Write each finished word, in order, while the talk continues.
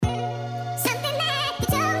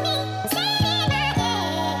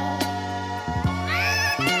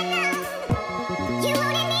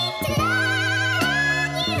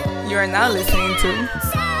are now listening to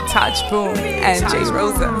Taj Boom and Jay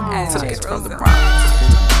Rosa and Jay from the Bronx.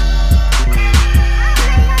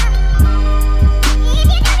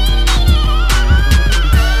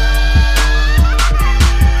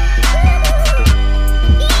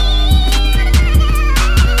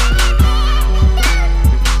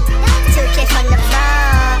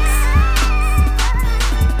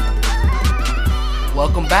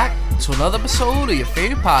 Welcome back to another episode of your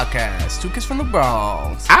favorite podcast, Two Kids from the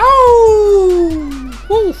Bronx. Ow!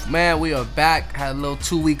 Woof, man, we are back. Had a little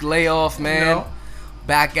 2-week layoff, man. You know?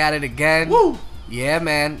 Back at it again. Woo! Yeah,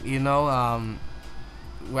 man. You know,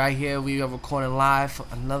 right here we are recording live for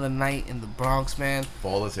another night in the Bronx, man.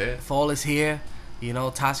 Fall is here. Fall is here. You know,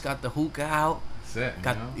 Tosh got the hookah out. That's it.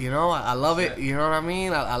 Got, I love it. That's it. You know what I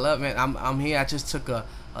mean? I love it, man. I'm here. I just took a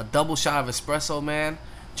double shot of espresso, man.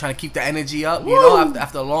 Trying to keep the energy up, you know,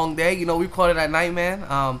 after a long day. You know, we caught it at night, man.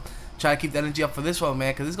 Trying to keep the energy up for this one,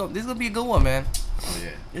 man, because this is gonna be a good one, man. Oh,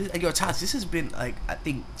 yeah. Yo, Tosh, this has been, like, I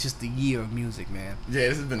think, just the year of music, man. Yeah,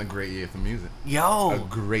 this has been a great year for music. Yo. A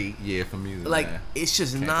great year for music, Like, man. it's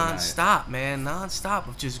just Can't deny it. non-stop, man. Non-stop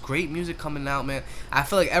of just great music coming out, man. I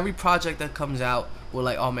feel like every project that comes out, we're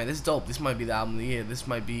like, oh, man, this is dope. This might be the album of the year. This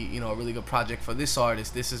might be, you know, a really good project for this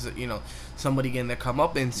artist. This is, you know, somebody getting their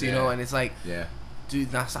comeuppance, you know, and it's like... Yeah.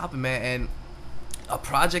 Dude, not stopping, man. And a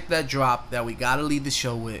project that dropped that we gotta lead the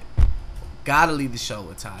show with.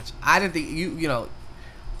 Taj. I didn't think you know.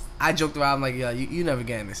 I joked around like, yeah, you never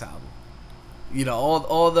getting this album. You know,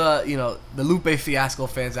 all the you know the Lupe Fiasco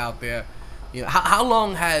fans out there. You know, how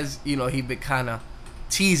long has he been kind of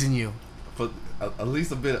teasing you? For at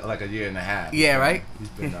least a bit, like a year and a half. Yeah, right. He's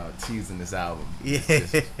been teasing this album. Yeah.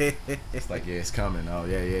 It's like, yeah, it's coming. Oh,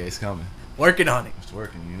 yeah, it's coming. Working on it. It's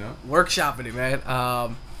working, you know. Workshopping it, man.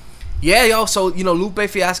 Yeah, yo. So Lupe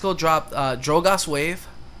Fiasco dropped Drogas Wave.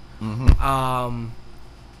 Mm-hmm.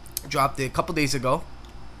 Dropped it a couple days ago.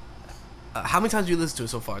 How many times have you listened to it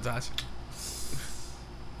so far, Josh?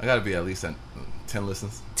 I gotta be at least at 10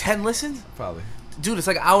 listens. 10 listens? Probably. Dude, it's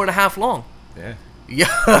like an hour and a half long. Yeah.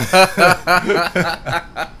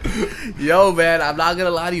 Yo, man, I'm not gonna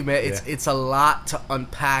lie to you, man. Yeah. It's a lot to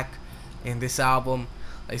unpack in this album.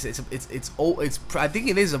 Like I said, it's I think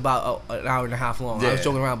it is about an hour and a half long. I was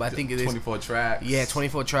joking around, but I think it is 24 tracks. Yeah,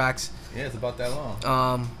 24 tracks. Yeah, it's about that long.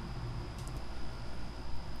 Um.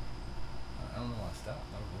 I don't know why I stopped.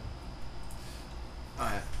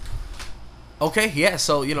 Alright. Okay, yeah.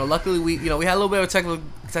 So luckily we had a little bit of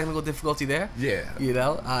technical difficulty there. Yeah.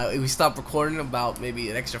 We stopped recording about maybe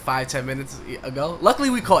an extra 5-10 minutes ago. Luckily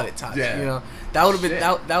we caught it, Todd. Yeah. That would have been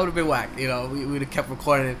that would have been whack. We would have kept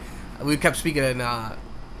recording. We kept speaking and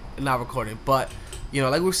not recording. But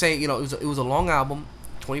like we were saying, it was a long album,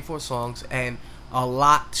 24 songs, and a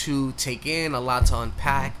lot to take in, a lot to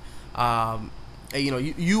unpack. And,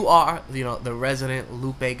 you are the resident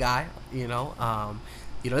Lupe guy. This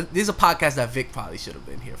is a podcast that Vic probably should have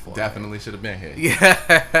been here for. Definitely should have been here.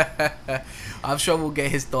 Yeah. I'm sure we'll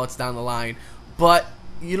get his thoughts down the line. But,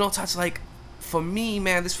 Touch, like, for me,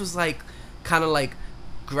 man, this was like kind of like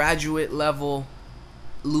graduate level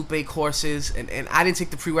Lupe courses. And I didn't take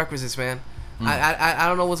the prerequisites, man. I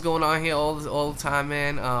don't know what's going on here all the time,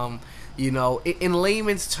 man. In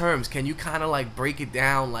layman's terms, can you kind of like break it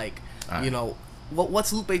down? Like,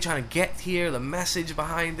 what's Lupe trying to get here? The message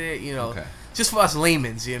behind it, Okay. Just for us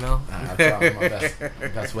laymen's, I tried my best.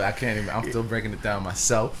 That's what I can't even. I'm still breaking it down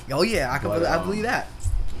myself. Oh yeah, I believe that.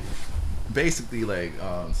 Basically, like,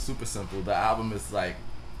 super simple. The album is like,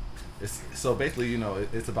 so basically,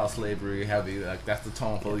 it's about slavery, heavy. Like that's the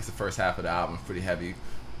tone for at least the first half of the album. Pretty heavy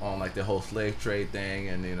on like the whole slave trade thing,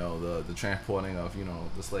 and the transporting of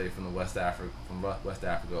the slave from West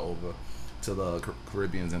Africa over to the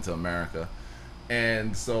Caribbeans into America,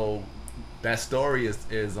 and so. That story is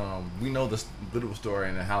we know the literal story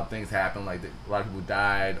and how things happen. Like a lot of people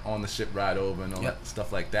died on the ship ride over and all that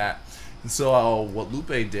stuff like that. And so what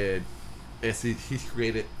Lupe did is he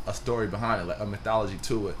created a story behind it, like a mythology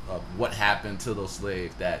to it of what happened to those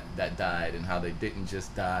slaves that died and how they didn't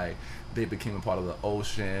just die. They became a part of the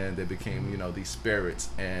ocean. They became these spirits,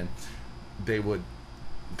 and they would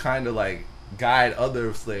kind of like guide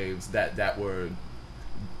other slaves that were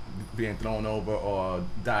being thrown over or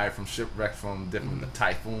died from shipwreck from different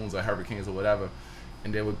typhoons or hurricanes or whatever,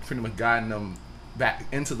 and they were pretty much guiding them back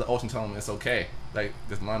into the ocean, telling them it's okay. Like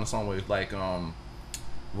this line of song where it's like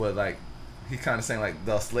where like he kind of saying like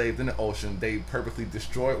the slaves in the ocean, they purposely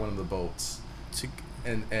destroyed one of the boats to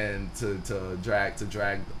drag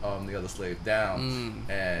the other slave down,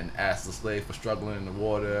 and as the slave was struggling in the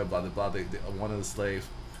water, blah blah blah, one of the slaves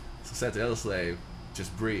said to the other slave,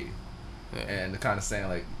 just breathe. and kind of saying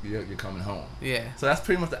like you're coming home. Yeah. So that's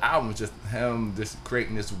pretty much the album. It's just him just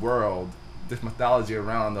creating this world, this mythology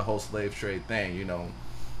around the whole slave trade thing, you know.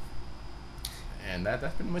 And that's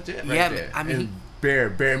pretty much it right there. I mean, and bare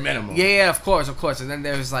minimum. Yeah, of course. And then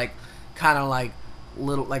there's like kind of like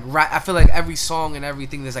little like I feel like every song and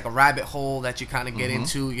everything there's like a rabbit hole that you kind of get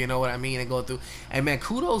into, you know what I mean, and go through. And man,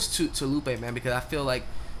 kudos to Lupe, man, because I feel like,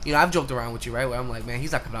 you know, I've joked around with you, right, where I'm like, man,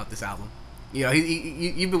 he's not coming out this album. You know,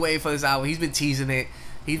 you've been waiting for this album. He's been teasing it.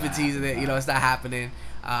 You know, it's not happening.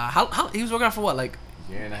 How he was working on for what, like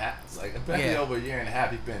year and a half? Like especially over a year and a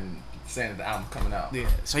half. He's been saying that the album's coming out. Yeah,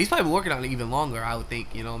 so he's probably been working on it even longer, I would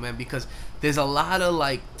think. You know, man, because there's a lot of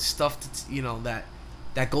like stuff you know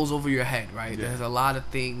that goes over your head, right? Yeah. There's a lot of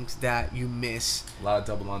things that you miss. A lot of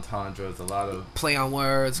double entendres, a lot of play on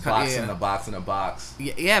words, box in a box in a box.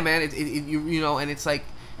 Yeah, man. You know, and it's like,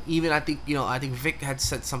 even I think Vic had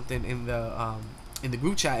said something in the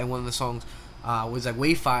group chat in one of the songs, was like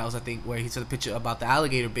Wave Files, I think, where he said a picture about the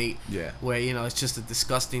alligator bait. Yeah. Where, you know, it's just a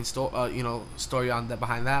disgusting story on that,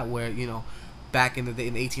 behind that, where, you know, back in the day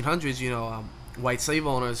in the 1800s, you know, white slave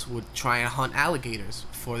owners would try and hunt alligators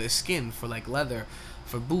for their skin, for like leather,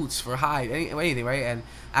 for boots, for hide, anything, right? And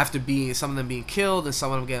after some of them being killed and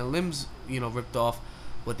some of them getting limbs, you know, ripped off,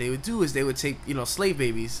 what they would do is they would take, you know, slave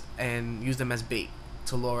babies and use them as bait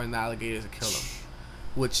to lure in the alligators and kill them,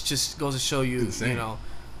 which just goes to show you,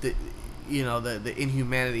 you know, the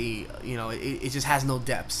inhumanity. You know, it just has no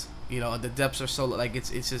depths. You know, the depths are so like it's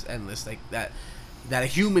just endless. Like that a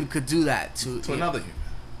human could do that to another human,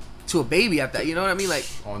 to a baby at that. You know what I mean? Like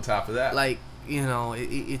on top of that, like, you know,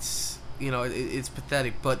 it's. You know, it's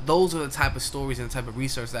pathetic, but those are the type of stories and the type of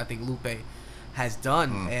research that I think Lupe has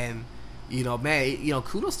done, and, you know, man, you know,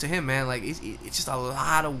 kudos to him, man. Like, it's just a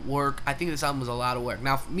lot of work. I think this album was a lot of work.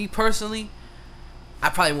 Now, for me personally, I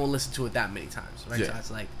probably won't listen to it that many times, right? Yeah. So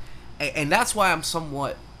it's like, and that's why I'm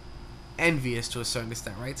somewhat envious to a certain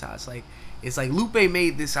extent, right? So it's like Lupe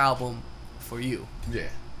made this album for you, yeah,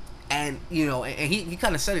 and, you know, and he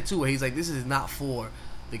kind of said it too, where he's like, this is not for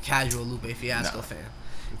the casual Lupe Fiasco fan.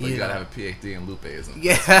 But you gotta have a PhD in Lupeism.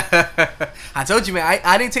 Yeah, I told you, man.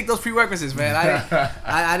 I didn't take those prerequisites, man.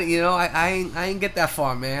 I you know, I ain't get that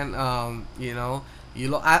far, man. You know, you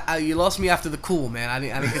lost me after the cool, man. I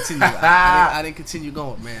didn't continue. I didn't continue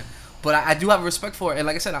going, man. But I do have respect for it, and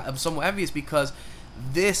like I said, I'm somewhat envious because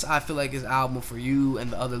this, I feel like, is an album for you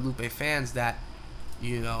and the other Lupe fans that,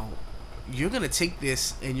 you know, you're gonna take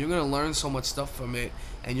this and you're gonna learn so much stuff from it,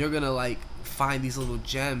 and you're gonna like find these little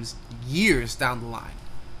gems years down the line.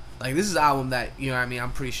 Like, this is an album that, you know what I mean,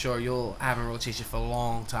 I'm pretty sure you'll have in rotation for a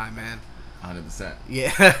long time, man. 100%.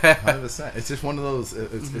 Yeah. 100%. It's just one of those,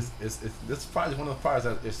 it's probably one of those parts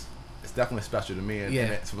that it's definitely special to me, and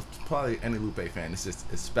it's probably any Lupe fan. It's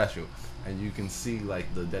special, and you can see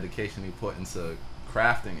like the dedication he put into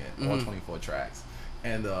crafting it, all 24 tracks,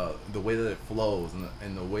 and the way that it flows,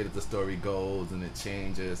 and the way that the story goes, and it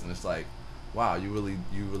changes, and it's like, wow, you really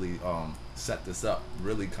set this up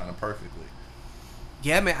really kind of perfectly.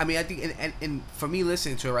 Yeah, man. I mean, I think, and for me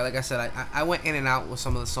listening to it, right, like I said, I went in and out with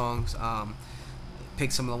some of the songs,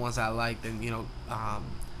 picked some of the ones I liked, and, you know,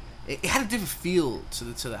 it had a different feel to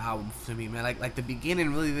the album to me, man. Like the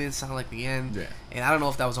beginning really didn't sound like the end. Yeah. And I don't know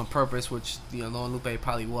if that was on purpose, which, you know, knowing Lupe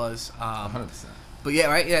probably was. 100%. But yeah,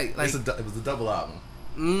 right, yeah. Like, it was a double album.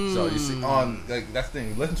 So you see, on like that's the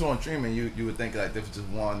thing. Listen to it on streaming, you would think like this was just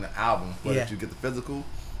one album, but if you get the physical,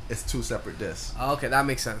 it's two separate discs. Okay, that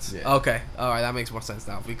makes sense. Yeah. Okay, all right, that makes more sense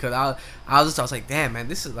now, because I was like, damn, man,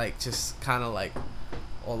 this is like just kind of like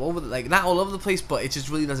all over, like not all over the place, but it just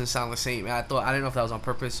really doesn't sound the same. And I didn't know if that was on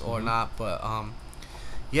purpose or not, but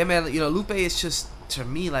yeah, man, you know, Lupe is just, to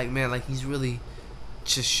me, like, man, like he's really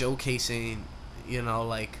just showcasing, you know,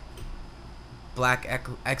 like black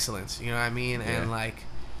excellence, you know what I mean? Yeah. And like,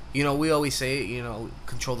 you know, we always say, you know,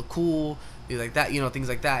 control the cool, things like that, you know, things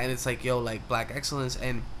like that, and it's like, yo, like black excellence.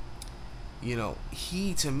 And, you know,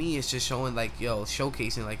 he, to me, is just showing, like, yo,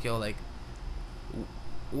 showcasing, like, yo, like,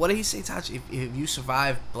 what did he say, Taj? If you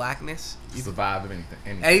survive blackness, you survive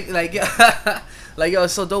anything. Like, yeah, like, yo,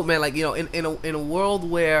 it's so dope, man. Like, you know, in a world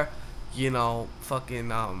where, you know,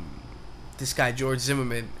 fucking this guy George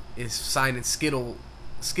Zimmerman is signing Skittle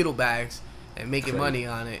bags and making money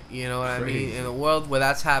on it. You know what I mean? In a world where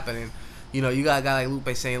that's happening, you know, you got a guy like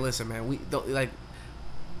Lupe saying, "Listen, man, we don't like."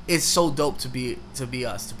 It's so dope to be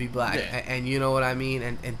us, to be black, and you know what I mean.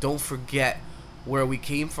 And don't forget where we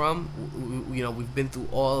came from. You know, we've been through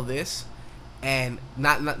all of this, and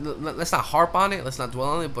not let's not harp on it. Let's not dwell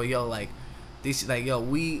on it. But yo, like this, like, yo,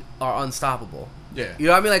 we are unstoppable. Yeah. You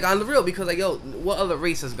know what I mean? Like, on the real, because, like, yo, what other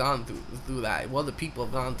race has gone through that? What other people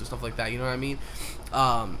have gone through stuff like that? You know what I mean?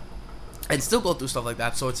 and still go through stuff like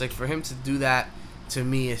that. So it's like for him to do that, to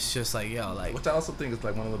me, it's just like, yo, like, which I also think is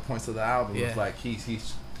like one of the points of the album. Yeah. Is like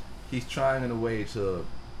he's trying in a way to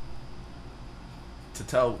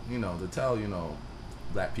tell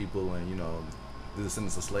black people and the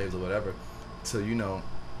descendants of slaves or whatever, to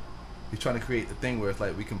he's trying to create the thing where it's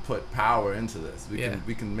like we can put power into this.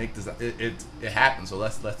 We can make this it happen. So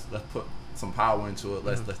let's put some power into it.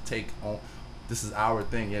 Let's take on. This is our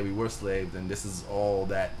thing. Yeah, we were slaves, and this is all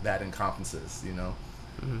that encompasses.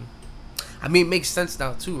 I mean, it makes sense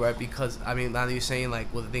now too, right? Because I mean, now that you're saying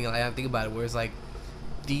like, well, the thing I think about it, where it's like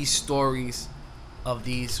these stories of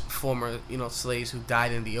these former slaves who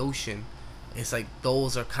died in the ocean, it's like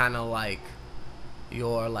those are kind of like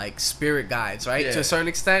your like spirit guides, right? Yeah. To a certain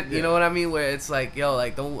extent, Yeah. you know what I mean? Where it's like, yo,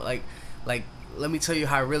 like don't like let me tell you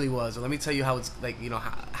how it really was, or let me tell you how it's like,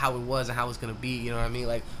 how it was and how it's gonna be. You know what I mean?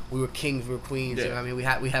 Like we were kings, we were queens. Yeah. You know what I mean?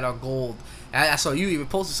 We had our gold. And I saw you even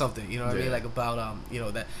posted something. You know what I mean? Like about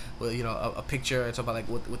that, well, a picture. It's about like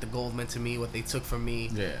what the gold meant to me, what they took from me.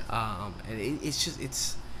 Yeah. And it's just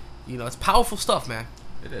it's powerful stuff, man.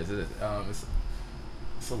 It is. It's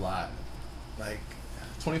a lot. Like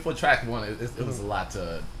 24 track one. It was a lot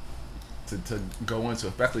to go into,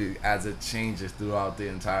 especially as it changes throughout the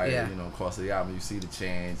entire course of the album. You see the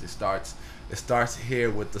change. It starts here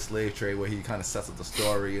with the slave trade, where he kind of sets up the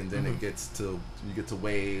story, and then you get to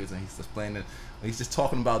waves, and he's explaining. He's just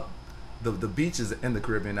talking about the beaches in the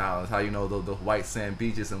Caribbean islands, how the white sand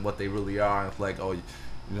beaches and what they really are. And it's like, oh,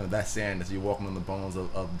 that sand that you're walking on the bones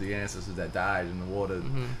of the ancestors that died in the water.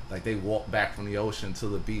 Like they walk back from the ocean to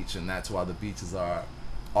the beach, and that's why the beaches are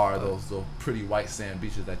those pretty white sand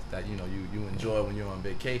beaches that you enjoy when you're on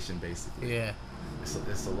vacation, basically. Yeah. It's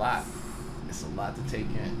a lot. It's a lot to take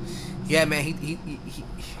in. Yeah, man. He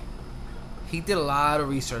did a lot of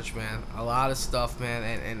research, man. A lot of stuff,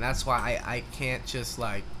 man, and that's why I can't just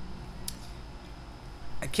like.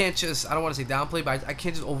 I don't want to say downplay, but I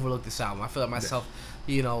can't just overlook this album. I feel like myself,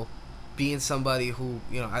 being somebody who,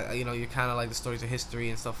 you're kind of like the stories of history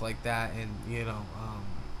and stuff like that, and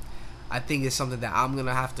I think it's something that I'm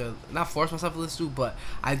gonna have to not force myself to listen to, but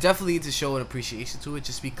I definitely need to show an appreciation to it,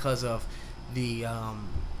 just because of the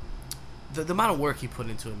amount of work he put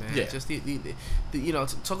into it, man. Yeah. Just the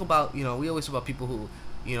talk about we always talk about people who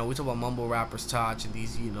we talk about mumble rappers, Taj, and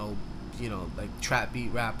these like trap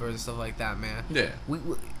beat rappers and stuff like that, man. Yeah.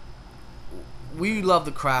 We love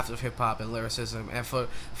the craft of hip hop and lyricism, and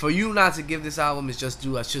for you not to give this album is just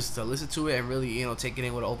due us just to listen to it and really take it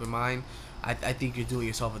in with an open mind. I think you're doing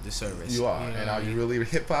yourself a disservice. You are, and are you really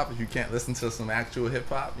hip hop if you can't listen to some actual hip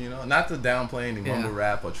hop? Not to downplay any mumble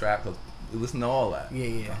rap or trap, because we listen to all that.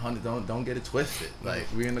 Yeah. Don't get it twisted. Like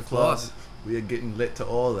we in the clubs, we are getting lit to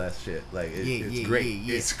all that shit. Like it's great.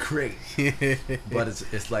 Yeah. It's great. But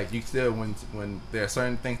it's like you still when there are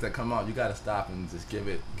certain things that come out, you gotta stop and just give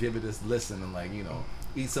it this listen and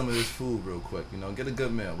eat some of this food real quick. Get a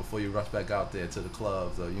good meal before you rush back out there to the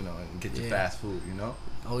clubs or and get your fast food.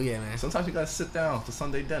 Oh yeah, man. Sometimes you gotta sit down for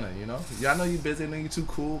Sunday dinner. Yeah, I know you're busy and you're too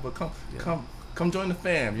cool, but come join the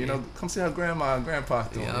fam. Come see how grandma and grandpa's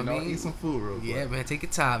doing. Eat some food real quick. Yeah, man. Take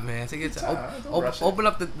your time, man. Take your time. Don't rush it. Open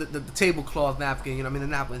up the tablecloth napkin. The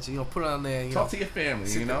napkins. Put it on there. Talk to your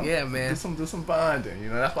family. Yeah, man. Do some bonding.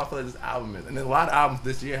 That's why I feel like this album is. And then a lot of albums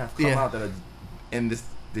this year have come out that are in this.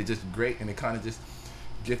 They're just great, and they kind of just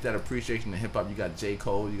give that appreciation to hip hop. You got J.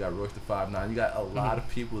 Cole, you got Royce the 5'9", you got a lot of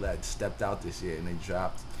people that stepped out this year and they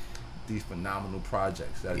dropped these phenomenal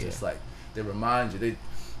projects that are just like, they remind you,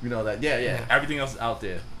 everything else is out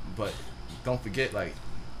there, but don't forget, like,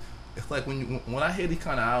 it's like when I hear these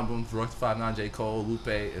kind of albums, Royce the 5'9", J. Cole, Lupe,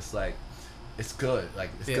 it's like, it's good,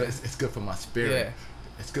 like it's good, it's good for my spirit.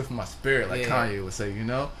 It's good for my spirit, like Kanye would say,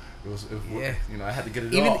 It was I had to get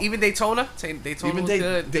it off. Even Daytona was good.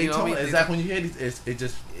 Daytona, exactly. When you hear these, it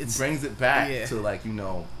brings it back to like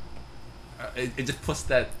it just puts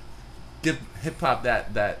that, give hip hop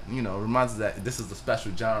that reminds us that this is a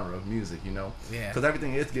special genre of music, because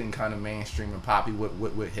everything is getting kind of mainstream and poppy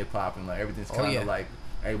with hip hop, and like everything's kind of like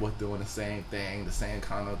everyone's doing the same thing, the same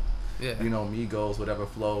kind of Migos, whatever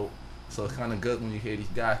flow. So it's kind of good when you hear these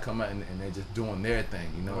guys come out and they're just doing their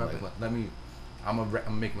thing, I'm gonna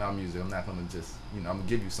make my music. I'm not gonna just, I'm gonna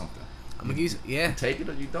give you something. I'm gonna give you, you take it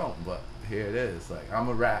or you don't. But here it is. Like I'm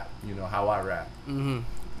a rap. How I rap.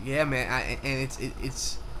 Yeah, man. And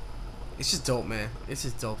it's just dope, man. It's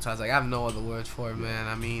just dope. Like I have no other words for it, man.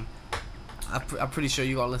 I mean, I'm pretty sure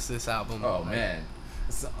you gonna listen to this album. Oh man.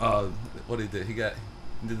 What he did? He did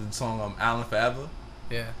the song Island Forever.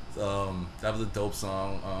 Yeah. That was a dope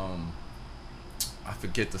song. I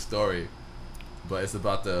forget the story, but it's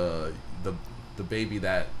about the baby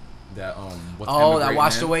that that with Oh, that Immigrant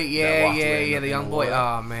washed Man, away. that Yeah, washed away yeah, in the young boy. water,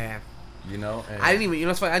 Oh man, you know, and, I didn't even. You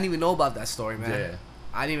know, it's funny. I didn't even know about that story, man. yeah.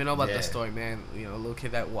 I didn't even know about Yeah. that story, man. You know, a little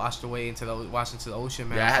kid that washed away into the ocean,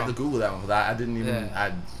 man. Yeah, I had to from- Google that one because I didn't even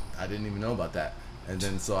Yeah. I didn't even know about that. And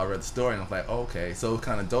then so I read the story and I was like, oh, okay. So it was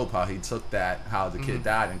kind of dope how he took that, how the kid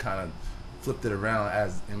died, and kind of flipped it around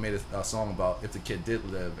and made a song about if the kid did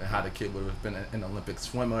live and how the kid would have been an Olympic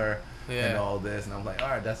swimmer and all this. And I'm like, all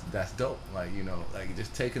right, that's dope. Like, you know, like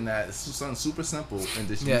just taking that, it's something super simple and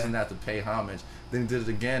just using that to pay homage. Then he did it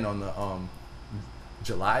again on the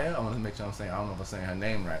Jalaya. I want to make sure I'm saying, I don't know if I'm saying her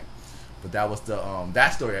name right, but that was the that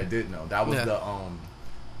story I did know. That was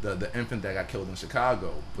the infant that got killed in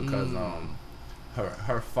Chicago because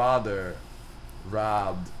her father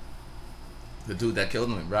robbed the dude that killed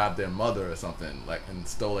him, robbed their mother or something, like, and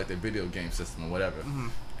stole like their video game system or whatever.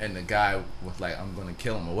 And the guy was like, I'm gonna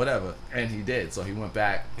kill him or whatever, and he did. So he went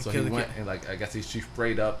back. So he went and like I guess she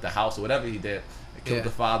sprayed up the house or whatever he did. He killed the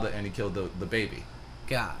father and he killed the baby.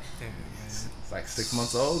 God damn, man. It's like 6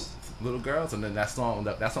 months old, little girls, and then that song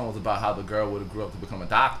was about how the girl would have grew up to become a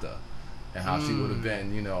doctor, and how she would have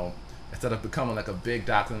been, you know, instead of becoming like a big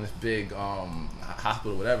doctor in this big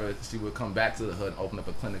hospital or whatever, she would come back to the hood and open up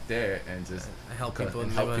a clinic there and just help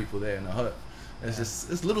people there in the hood. It's just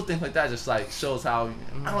it's little things like that just like shows how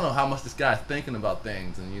I don't know how much this guy's thinking about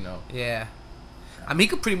things, and you know. Yeah. I mean, he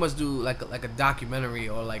could pretty much do like a documentary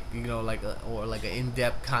or like, you know, like an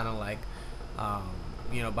in-depth kind of like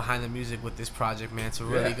you know, behind the music with this project, man, to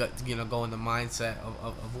really go in the mindset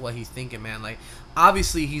of what he's thinking, man. Like,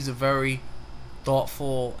 obviously he's a very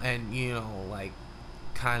thoughtful and, you know, like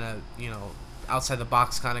kind of, you know, outside the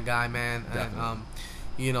box kind of guy, man. Definitely. And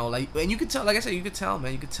you know, like, and you could tell, like I said, you could tell,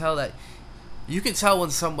 man, you could tell when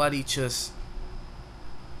somebody just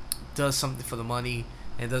does something for the money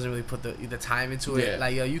and doesn't really put the time into it. Yeah.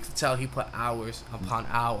 Like, yo, you could tell he put hours upon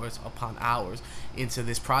hours upon hours into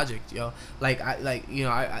this project, yo. Like,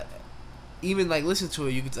 I even like listen to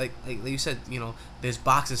it. You could like you said, you know, there's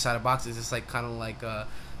boxes inside of boxes. It's like kind of like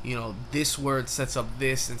you know, this word sets up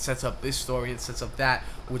this and sets up this story and sets up that,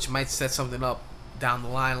 which might set something up down the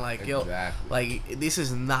line. Like, yo, like this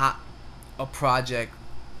is not a project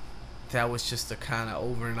that was just a kind of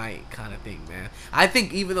overnight kind of thing, man. I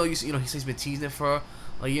think even though you know he's been teasing it for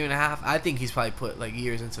a year and a half, I think he's probably put like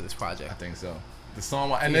years into this project. I think so. The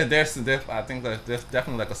song, and then there's I think that there's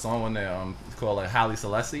definitely like a song on there it's called like Haile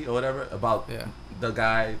Selassie or whatever about the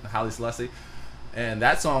guy Haile Selassie, and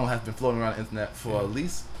that song has been floating around the internet for at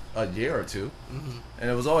least a year or two, and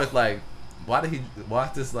it was always like, why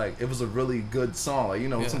this, like, it was a really good song, like, you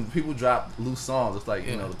know, some people drop loose songs, it's like,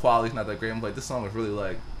 you know, the quality's not that great. I'm like, this song is really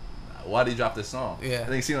like, why did you drop this song? And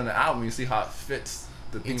then you see it on the album, you see how it fits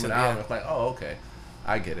the theme of the album. It's like, oh, okay,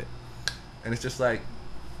 I get it. And it's just like,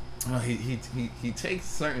 you know, he takes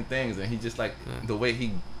certain things and he just like the way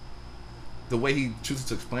he chooses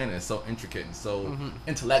to explain it is so intricate and so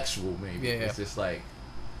intellectual. Maybe it's just like,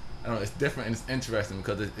 I don't know, it's different and it's interesting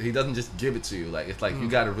because he doesn't just give it to you. Like, it's like you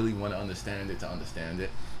gotta really want to understand it to understand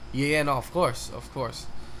it. Yeah, no, of course,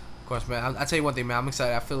 man. I'll tell you one thing, man. I'm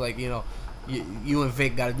excited. I feel like, you know, you and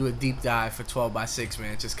Vic got to do a deep dive for 12x6,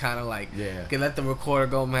 man. Just kind of like, can let the recorder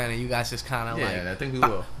go, man, and you guys just kind of like, I think we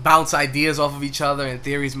will bounce ideas off of each other and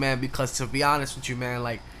theories, man. Because to be honest with you, man,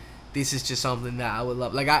 like, this is just something that I would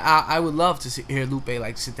love. Like, I would love to hear Lupe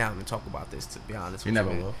like sit down and talk about this. To be honest, he never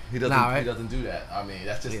will. He doesn't. He doesn't do that. I mean,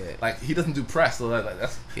 that's just like he doesn't do press. So like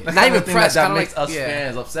that's not even press. That makes us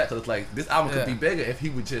fans upset because it's like this album could be bigger if he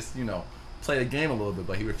would just, you know, play the game a little bit,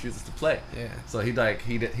 but he refuses to play. So he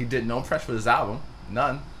did no press for this album,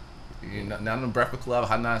 none. None in the Breakfast Club,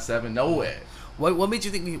 Hot 97, nowhere. What made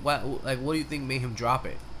you think? What do you think made him drop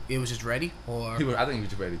it? It was just ready, or I think he was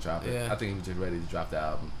just ready to drop it. I think he was just ready to drop the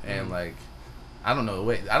album, and like, I don't know.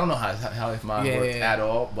 I don't know how his mind works at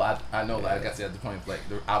all, but I know, like I said, at the point, like,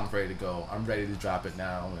 the album's ready to go. I'm ready to drop it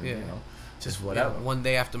now, and you know, just whatever. One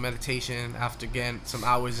day after meditation, after getting some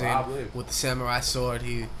hours in with the samurai sword,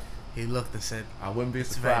 he looked and said, "I wouldn't be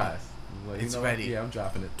surprised. Like, it's ready. Yeah, I'm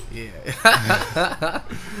dropping it. Yeah.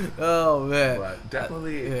 Oh man. But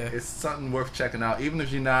definitely, it's something worth checking out. Even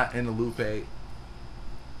if you're not in the Lupe,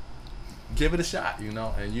 give it a shot, you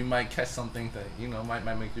know, and you might catch something that, you know, might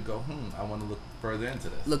make you go, I want to look further into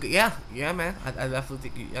this. Look, man. I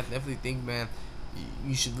definitely think, man,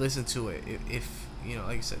 you should listen to it. If you know,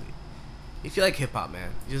 like you said, if you like hip hop, man,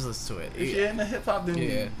 just listen to it. If you're into hip hop, then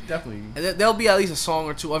you definitely. And there'll be at least a song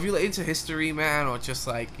or two. Or if you're into history, man, or just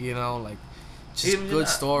like, you know, like just even good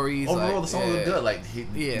stories. Overall, like, the songs are good. Like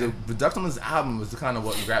the production on this album was the kind of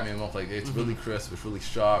what grabbed me the most. Like, it's really crisp, it's really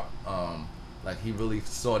sharp. Like, he really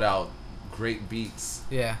sought out great beats.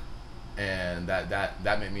 and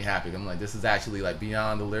that made me happy. I'm like, this is actually like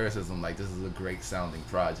beyond the lyricism. Like, this is a great sounding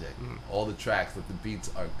project. All the tracks with the beats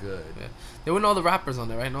are good. Yeah. There weren't all the rappers on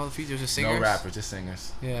there, right? No, the features, just singers. No rappers, just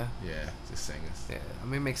singers. Yeah. Yeah, just singers. Yeah. I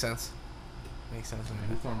mean, it makes sense. Makes sense.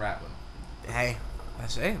 Who's gonna rap with them? Hey,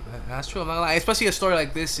 that's true. I'm not gonna lie. Especially a story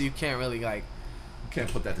like this, you can't really like. You can't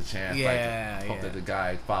put that to chance. Yeah, like, hope yeah. that the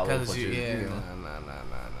guy follows what you. Yeah, You know.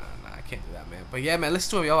 nah, I can't do that, man. But yeah, man,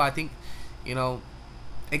 listen to him, yo. I think, you know,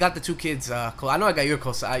 it got the two kids. I know I got your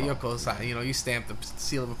co-sign. Your co-sign. You know, you stamped the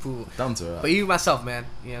seal of approval. Thumbs are up. But even myself, man,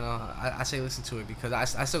 you know, I say listen to it because I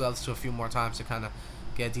still got to listen to it a few more times to kind of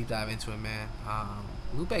get a deep dive into it, man.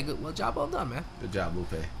 Lupe, good job, well done, man. Good job, Lupe.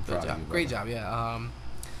 Good job, great job, yeah.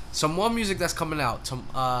 Some more music that's coming out.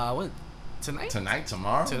 What? Tonight? Tonight,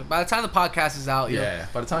 tomorrow. By the time the podcast is out, Yeah.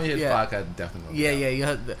 By the time you hit the podcast, definitely. Yeah. You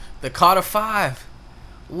had the Carter 5,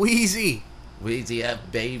 Wheezy. Weezy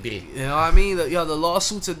up, baby. You know what I mean? The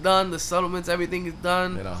lawsuits are done. The settlements, everything is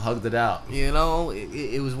done. You know, hugged it out. You know,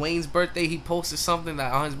 it was Wayne's birthday. He posted something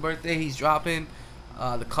that on his birthday he's dropping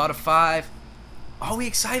the Carter 5. Are we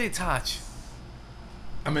excited, Taj?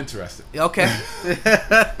 I'm interested. Okay.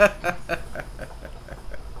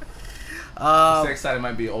 Say excited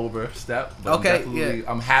might be overstep, but okay,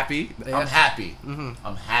 I'm happy. Yeah. I'm happy. Mm-hmm.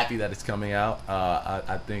 I'm happy that it's coming out.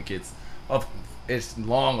 I think it's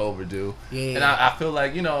long overdue. Yeah. And I feel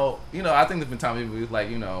like you know I think there's been times people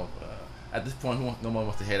like at this point no one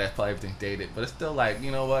wants to hear that, probably everything's dated, but it's still like,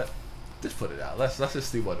 you know what, just put it out. Let's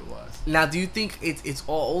just see what it was. Now, do you think it's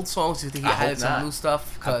all old songs? Do you think he I hope added some not. new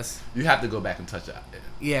stuff? Because You have to go back and touch it.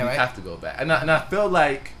 Yeah, you right? have to go back, and I feel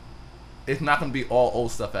like it's not gonna be all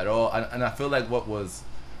old stuff at all. And I feel like it was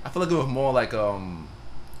more like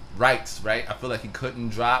rights, right? I feel like he couldn't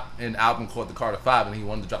drop an album called the Carter 5, and he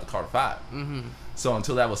wanted to drop the Carter 5. mm-hmm. So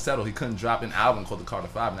until that was settled, he couldn't drop an album called the Carter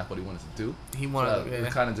 5, and that's what he wanted to do. He wanted, It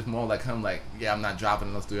was kind of just more like him, like, yeah, I'm not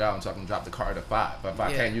dropping those 3 albums, so I can drop the Carter 5. But if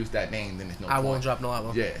I can't use that name, then there's no point. I won't drop no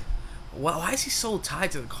album. Yeah. Why is he so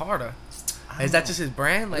tied to the Carter? Is that just his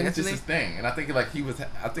brand? Like, It's that's just his thing, and I think like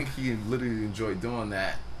I think he literally enjoyed doing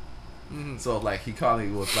that. Mm-hmm. So like he probably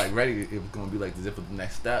was like ready. It was gonna be like the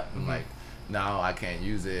next step, and like now I can't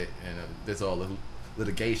use it, and there's all the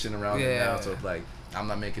litigation around it now. So it's like I'm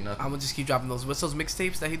not making nothing. I'm gonna just keep dropping those. What's those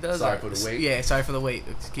mixtapes that he does? Sorry for the wait. Yeah, sorry for the wait.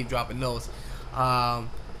 Just keep dropping those. Honestly,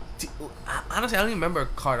 I don't even remember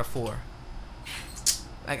Carter 4.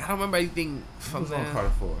 Like, I don't remember anything from Who's on there.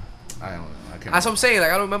 Carter 4? I don't know. I can't. That's what I'm saying. Like,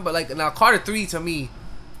 I don't remember. Like, now Carter 3 to me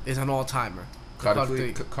is an all timer. Carter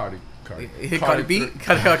 3. Cardi Carter B. 3.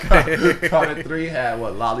 Carter 3 had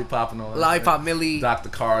what? Lollipop and all that. Lollipop Millie. Dr.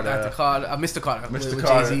 Carter. Mr. Carter. Mr. With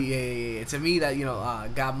Carter. Jay-Z. Yeah. To me,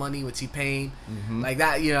 that, Got Money with T-Pain. Mm-hmm. Like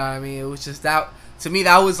that, you know what I mean? It was just that. To me,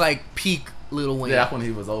 that was like peak Lil Wayne. Yeah, that's when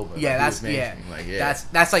he was over. Yeah, like, that's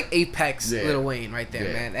Like, that's like apex Yeah. Lil Wayne right there,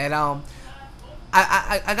 Yeah. man. And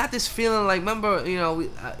I got this feeling like, remember,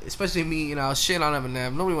 especially me, I was shitting on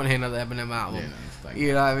Eminem. Nobody want to hear another Eminem album. Yeah, it's like,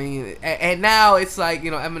 You know what I mean? And now it's like,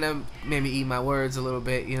 Eminem made me eat my words a little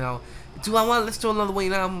bit. Do I want to listen to another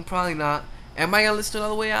Wayne album? Probably not. Am I gonna listen to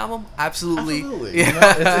another Wayne album? Absolutely.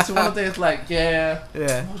 Yeah. It's one of the things like, Yeah.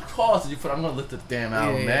 Of course, I'm gonna listen to the damn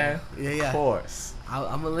album, man. Yeah. Of course.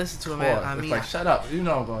 I'm gonna listen to it, Of man. course. I It's mean, like, shut up. I'm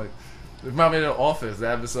going. It reminded me of The Office, the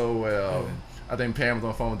episode where I think Pam was on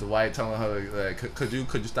the phone with Dwight, telling her like, could you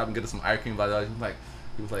stop and get us some ice cream? He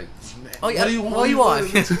was like, oh yeah, what do you want? What do you want?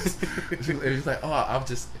 He's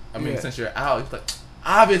like, since you're out, he's like,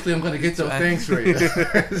 obviously I'm gonna get your things straight.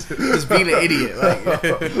 Just being an idiot.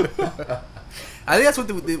 Like, I think that's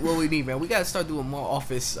what we need, man. We gotta start doing more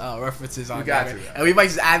Office references on We got there, to. man. And we might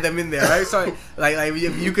just add them in there, right? So like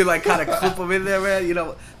if you could like kind of clip them in there,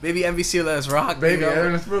 man. Maybe NBC will let us rock. Baby, they're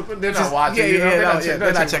not watching.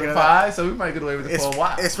 They're not checking it out. So we might get away with it for a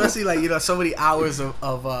while. Especially like so many hours of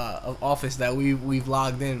Office that we've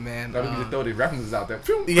logged in, man. Gotta just throw these references out there.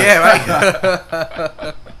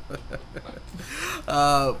 Yeah,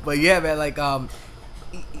 right. But yeah, man. Like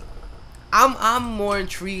I'm more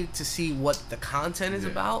intrigued to see what the content is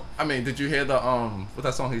about. I mean, did you hear the what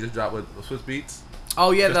that song he just dropped with Swiss Beats?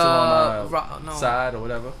 Oh yeah, Pistol on no Side or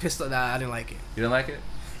whatever. Pistol. Nah, I didn't like it. You didn't like it?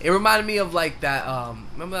 It reminded me of like that.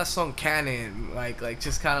 Remember that song Cannon? Like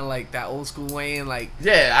just kind of like that old school Wayne. Like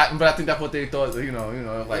Yeah, but I think that's what they thought. Like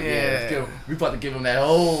we about to give him that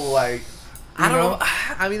whole like. I don't know.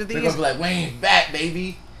 I mean the thing they're is, gonna be like, Wayne's back,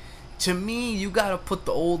 baby. To me, you gotta put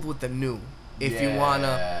the old with the new. If you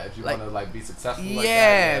wanna be successful,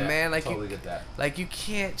 man, like totally get that. Like you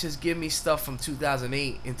can't just give me stuff from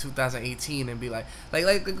 2008 and 2018 and be like,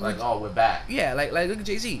 oh, we're back. Yeah, like look at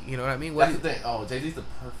Jay-Z. You know what I mean? That's the thing. Oh, Jay-Z's the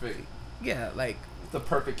perfect. Yeah, like the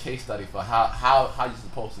perfect case study for how you're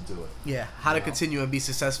supposed to do it. Yeah, how to know? continue and be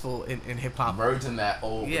successful in hip hop. Merging that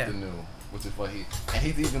old Yeah. with the new, which is what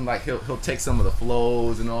he's even like he'll take some of the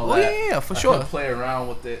flows and all Oh, that. yeah, for Like, sure. He'll play around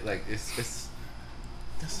with it, like it's this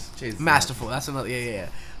Jay-Z. Masterful. That's another. Yeah.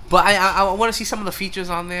 But I want to see some of the features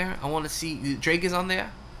on there. I want to see Drake is on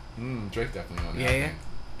there. Drake definitely on there.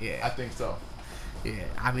 Yeah, I yeah. think so. Yeah,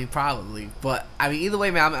 I mean probably, but I mean either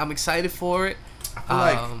way, man, I'm excited for it. I feel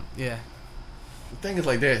like yeah, the thing is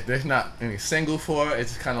like there's not any single for it.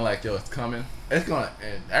 It's kind of like it's coming. It's gonna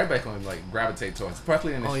and everybody's gonna like gravitate towards, it.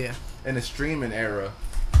 Especially in the in the streaming era.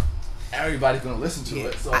 Everybody's gonna listen to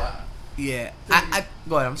it. So I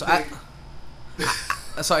go ahead. I'm sorry.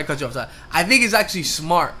 Sorry to cut you off. Sorry. I think it's actually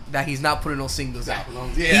smart that he's not putting no singles out.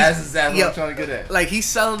 Yeah, that's exactly what I'm trying to get at. Like he's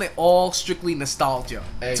selling it all strictly nostalgia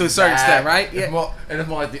to a certain extent, right? It's more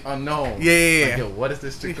like the unknown. Yeah. Like, yo, what is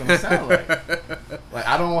this shit gonna sound like? Like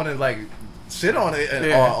I don't want to like shit on it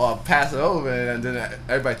or pass it over and then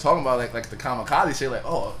everybody talking about like the kamikaze shit. Like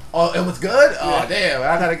oh it was good. Oh damn,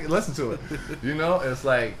 I gotta listen to it. You know, it's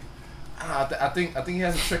like I think he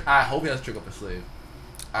has a trick. I hope he has a trick up his sleeve.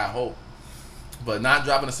 I hope. But not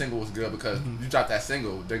dropping a single was good because you drop that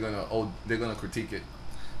single, they're gonna critique it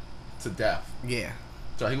to death. Yeah.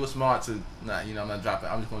 So he was smart to I'm not dropping.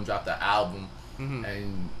 I'm just gonna drop the album,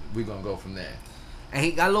 and we're gonna go from there. And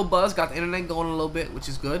he got a little buzz, got the internet going a little bit, which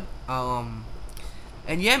is good. And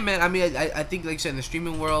yeah, man. I mean, I think like you said, in the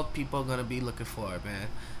streaming world, people are gonna be looking for it, man.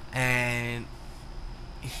 And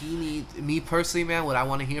he needs me personally, man. What I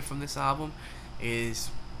want to hear from this album is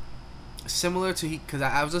similar to because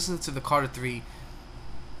I was listening to the Carter 3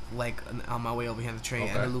 like on my way over here on the train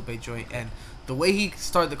and the Lupe joint, and the way he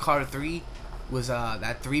started the Carter 3 was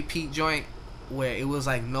that 3-peat joint where it was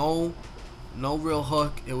like no real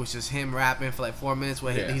hook. It was just him rapping for like 4 minutes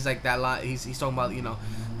where he's like that lot. He's talking about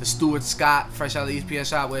the Stuart Scott fresh out of the ESPN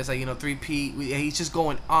shop where it's like 3-peat. He's just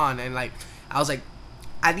going on, and like I was like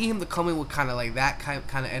I need him to come in with kind of like that kind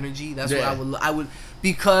of energy. That's what I would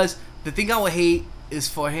because the thing I would hate is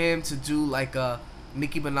for him to do like a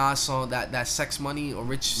Nicki Minaj song that Sex Money or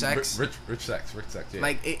Rich Sex. Rich Sex, yeah.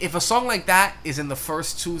 Like if a song like that is in the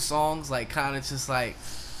first 2 songs, like kind of just like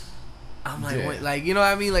I'm like wait, like you know what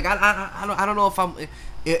I mean? Like I don't know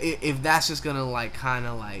if that's just gonna like kind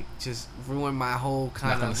of like just ruin my whole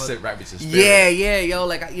kind of sit right with your spirit. Yeah, yo,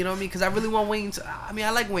 like you know what I mean? Because I really want Wayne to. I mean,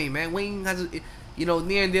 I like Wayne, man. Wayne has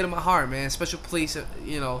near and dear to my heart, man. Special place.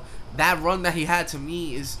 That run that he had to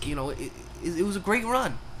me is it was a great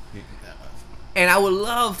run. And I would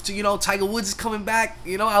love to, Tiger Woods is coming back.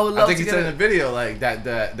 I would love to. I think he said in the video, like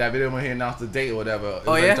that video when he announced the date or whatever. It was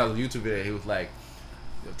like a YouTube video. He was like,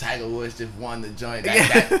 Tiger Woods just won the joint.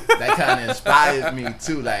 That kind of inspired me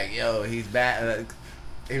too. Like, yo, he's back.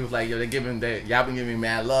 He was like, yo, y'all been giving me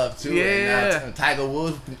mad love too. Yeah. And now Tiger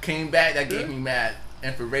Woods came back. That gave me mad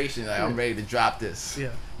inspiration. Like, I'm ready to drop this.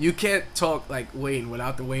 Yeah. You can't talk like Wayne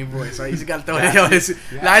without the Wayne voice, right? You just gotta throw it on. It's a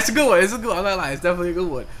good one. It's a good one. I'm not lying. It's definitely a good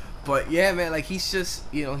one. But yeah, man, like he's just,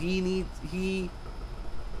 I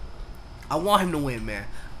want him to win, man.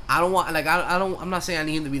 I don't want, like, I'm not saying I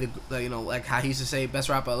need him to be like how he used to say best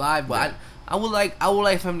rapper alive, but I would like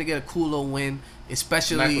for him to get a cool little win,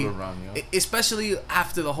 especially, nice little run, especially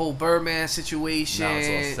after the whole Birdman situation. Now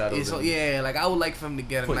it's all settled. Like I would like for him to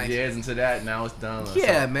get put a nice years into that. Now it's done.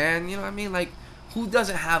 Yeah, man. You know what I mean? Like, who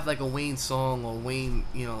doesn't have like a Wayne song or Wayne,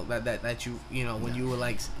 that you when you were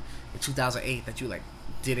like in 2008 that you like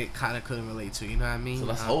couldn't relate to, you know what I mean? So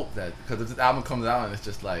let's hope that, because if this album comes out and it's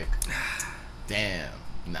just like, damn,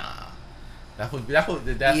 nah, that's what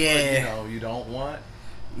you don't want.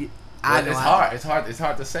 It's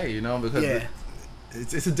hard to say, because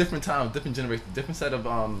it's a different time, different generation, different set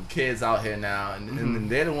of kids out here now, and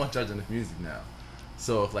they're the ones judging the music now.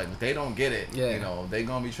 So if they don't get it, they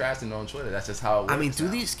gonna be trashing on Twitter. That's just how it works. I mean, do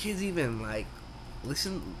now. these kids even like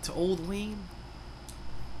listen to old Wayne?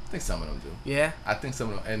 I think some of them do. Yeah. I think some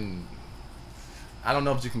of them, and I don't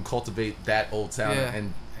know if you can cultivate that old sound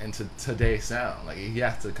and to today's sound. Like he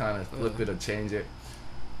has to kind of flip it or change it,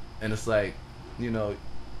 and it's like, I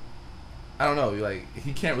don't know. Like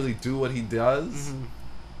he can't really do what he does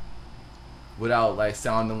without like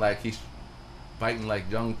sounding like he's fighting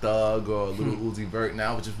like Young Thug or Little Uzi Vert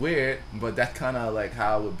now, which is weird. But that's kind of like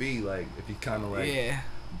how it would be like if he kind of like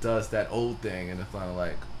does that old thing, and it's kind of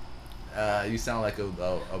like. You sound like a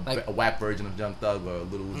whack version of Young Thug or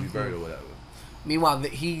Little Uzi Vert or whatever. Meanwhile,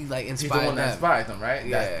 he like inspired He's the one that inspired them, right?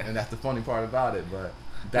 Yeah. And that's the funny part about it, but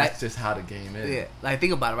that's just how the game is. Yeah, like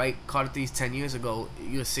think about it, right? Carter 3's 10 years ago,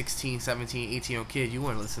 you were 16, 17, 18-year-old kid. You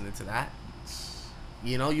weren't listening to that.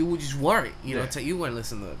 you just weren't. Yeah. You weren't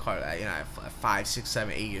listening to the Carter at 5, 6,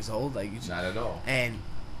 7, 8 years old. Like you just, Not at all. and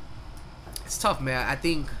it's tough, man. I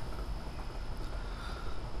think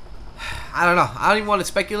I don't know. I don't even want to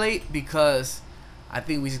speculate because I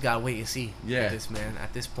think we just gotta wait and see. Yeah. With this, man.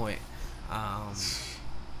 At this point,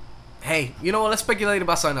 hey, you know what? Let's speculate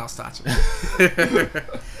about something else, Tachi.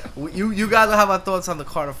 you guys will have our thoughts on the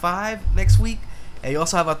Carter 5 next week, and you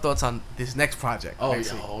also have our thoughts on this next project. Oh next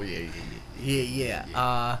yeah. week. Oh yeah.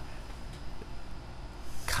 Yeah.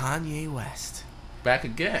 Kanye West. Back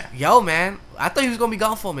again. Yo, man. I thought he was gonna be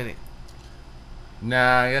gone for a minute.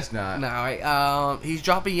 Nah, I guess not. Nah, right. He's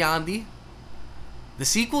dropping Yandi, the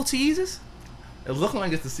sequel to Yeezus. It looked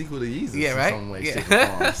like it's the sequel to Yeezus. Yeah, right? In some way, Yeah. shape, or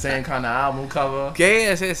form. Same kind of album cover. Okay,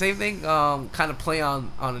 yeah, same thing. Kind of play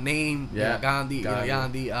on the name. Yeah. Gandhi.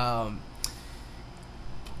 Gandhi. Yandi.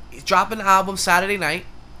 He's dropping the album Saturday night.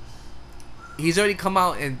 He's already come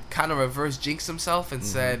out and kind of reverse jinxed himself and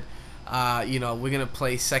said, we're gonna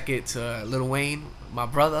play second to Lil Wayne, my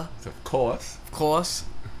brother, Of course. of course.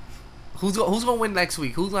 Who's gonna win next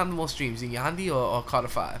week? Who's gonna have the most streams, Yandi or Carter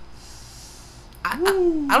 5? I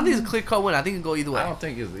don't think it's a clear cut win. I think it can go either way. I don't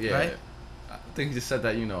think it's Right? I think he just said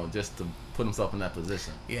that just to put himself in that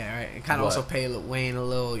position. Yeah, right. And kind of What? also pay Lil Wayne a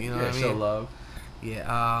little. You know what I mean? Show love.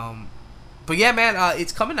 Yeah. But yeah, man.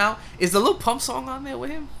 It's coming out. Is the Lil Pump song on there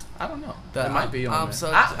with him? I don't know. The, It might be on there.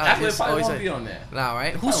 so- Actually, it's it probably always won't a- be on there. Nah,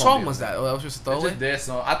 right. It Whose probably song won't be was on that? Oh, that was just a It's throwaway. just their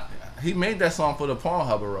song. He made that song for the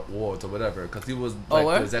Pornhub Awards or whatever because he was Oh, like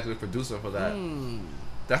word? the executive producer for that.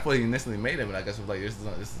 That's what he initially made it, but I guess it was like this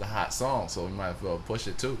is a hot song, so we might as well push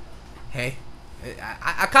it too. Hey,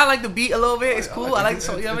 I kind of like the beat a little bit. It's cool. I like the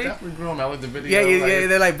song. You know what I mean? Definitely grew on me. I like the video. Yeah.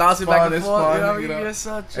 They're like bouncing back and it's forth. fun, You know what I you mean? know? You're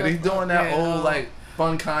such And a he's doing that fucking- old like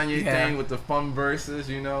fun Kanye Yeah. thing with the fun verses,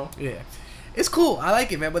 Yeah, it's cool. I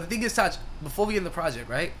like it, man. But the thing is, Taj, before we get in the project,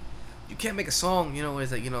 right? You can't make a song, where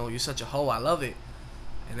it's like, you're such a hoe. I love it.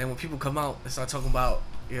 And then when people come out and start talking about,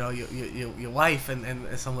 your wife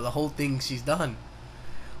and some of the whole things she's done.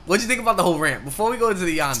 What'd you think about the whole rant? Before we go into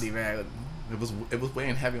the Yandi, man. It was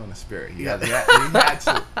weighing heavy on the spirit. He Yeah.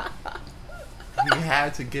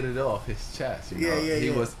 had to get it off his chest. Yeah.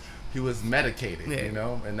 He was medicated, Yeah.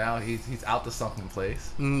 and now he's out to something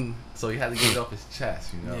place. Mm. So he had to get it off his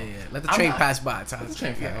chest, Yeah. Let the I'm train not- pass by, Taj. Let the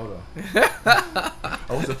train pass. Yeah. Hold on.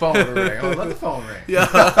 Oh, the phone ring. Oh, let the phone ring. Yeah,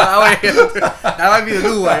 that might be the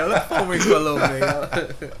new one. Let the phone ring for a little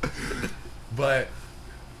bit. But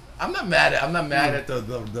I'm not mad at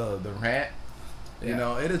the rant.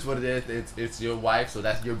 Yeah. It is what it is. It's your wife, so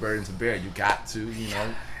that's your burden to bear. You got to,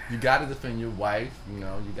 you got to defend your wife. You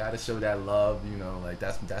got to show that love. Like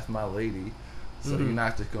that's my lady. So you're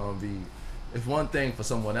not just gonna be. It's one thing for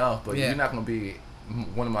someone else, but you're not gonna be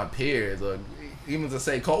one of my peers or even to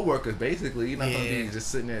say co-workers. Basically, you're not gonna be just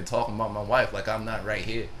sitting there talking about my wife like I'm not right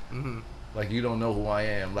here. Like you don't know who I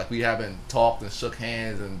am. Like we haven't talked and shook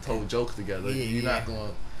hands and told jokes together. You're not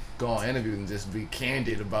gonna go on interviews and just be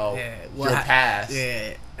candid about your past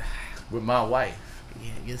with my wife.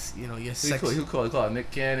 Yeah, your He called it Nick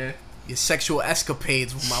Cannon. Your sexual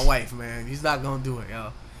escapades with my wife, man. He's not gonna do it,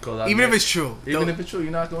 yo. Even if it's true. Even if it's true,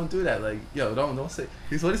 you're not gonna do that. Like, yo, don't say.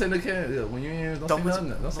 He's what he said, Nick Cannon. Yo, when you're in, don't say nothing.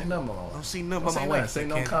 Don't say nothing about my wife. Don't say nothing about my wife. Say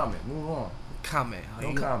no comment. Move on. Comment.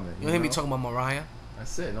 Don't comment. You hear me talking about Mariah?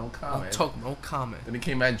 That's it. Don't comment. No comment. Then he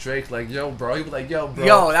came at Drake like, yo, bro. He was like, yo, bro.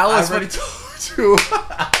 Yo, that was I already told you.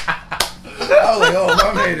 I was like, oh,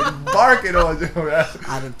 my man is barking on you.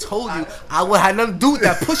 I done told you. I would have nothing to do with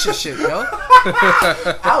that pushing shit, yo.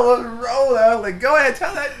 I was rolling. I was like, go ahead,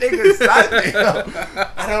 tell that nigga stop it. Yo.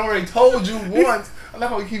 I done already told you once. I'm not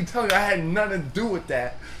gonna keep telling you I had nothing to do with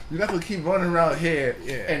that. You're not gonna keep running around here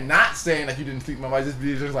and not saying that you didn't sleep with my wife.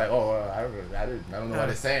 Just like, oh, I don't know why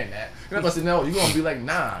they're saying that. You're not gonna say no. You're gonna be like,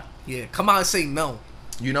 nah. Yeah, come out and say no.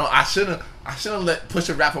 I shouldn't let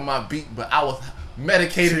Pusha rap on my beat, but I was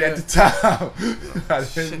medicated at the time. I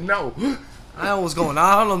didn't know. I know what's going on.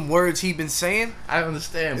 I don't know them words he been saying. I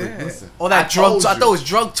understand, but listen. All that drug talk. I thought it was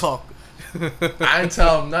drug talk. I didn't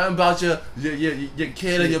tell him nothing about your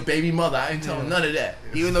kid or your baby mother. I didn't tell him none of that.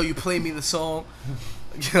 Even though you played me the song.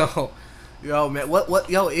 Yo, man.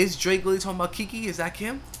 Yo, is Drake really talking about Kiki? Is that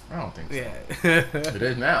Kim? I don't think so. Yeah. It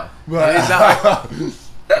is now. It is now.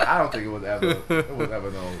 I don't think it was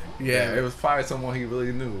ever known. Yeah. It was probably someone he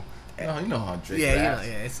really knew. You know how Drake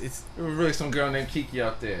raps. It's There was really some girl named Kiki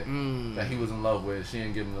out there that he was in love with. She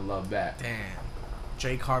didn't give him the love back. damn.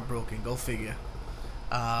 Drake heartbroken. Go figure.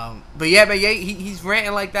 But yeah, man, he's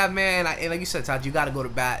ranting like that, man. And like you said, Todd, you got to go to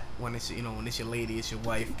bat when it's when it's your lady, it's your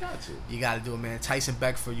wife. You got to. You got to do it, man. Tyson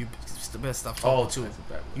Beckford, it's the best stuff. Oh, too. Tyson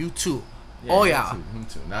Beckford. You too. Oh yeah. Him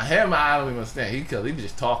too. Now him, I don't even understand. He be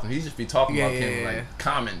just talking. He just be talking about him like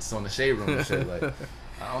comments on the shade room and shit. Like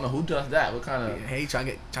I don't know who does that. What kind of? Yeah, hey,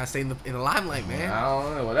 trying to stay in the limelight, man. I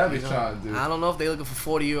don't know. Whatever he's trying to do. I don't know if they looking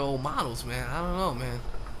for 40-year-old models, man. I don't know, man.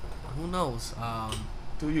 Who knows?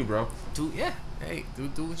 Do you, bro? Hey,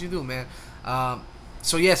 do what you do, man.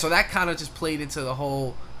 So that kind of just played into the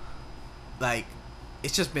whole, like,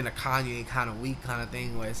 it's just been a Kanye kind of week kind of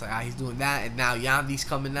thing where it's like, he's doing that, and now Yandy's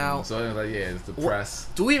coming out. So it's like, it's the press.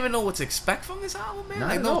 Do we even know what to expect from this album, man? Not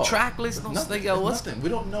like, no track list, no nothing. Nothing. We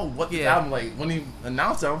don't know what the album, like, when he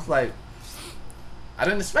announced it, I was like, I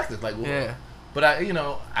didn't expect it. Like, but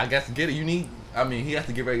I guess to get it, he has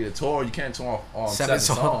to get ready to tour. You can't tour on 7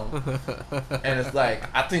 songs. And it's like,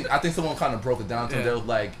 I think someone kind of broke it down to him. They was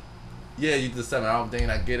like, yeah, you did the 7 album thing,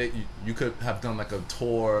 and I get it. You could have done like a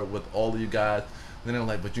tour with all of you guys. Then they were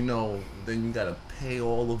like, but then you gotta pay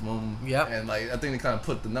all of them. Yep. And like, I think they kind of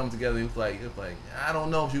put the numbers together. It's like, I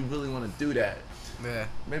don't know if you really want to do that. Yeah.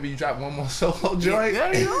 Maybe you drop one more solo joint.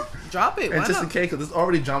 Yeah, drop it. And just in case, because there's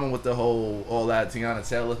already drama with the whole all that. Tiana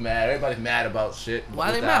Taylor's mad. Everybody's mad about shit. Why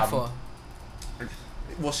are they mad for?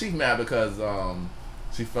 Well, she's mad because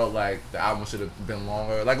she felt like the album should have been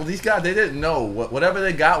longer. Like, these guys, they didn't know whatever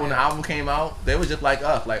they got when the album came out. They were just like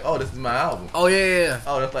us, like, oh, this is my album. Oh yeah.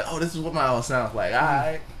 Oh, that's like, oh, this is what my album sounds like. All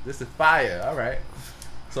right, this is fire. All right.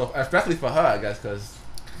 So especially for her, I guess, because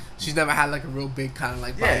she's never had like a real big kind of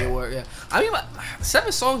like body of work. Yeah. I mean, like,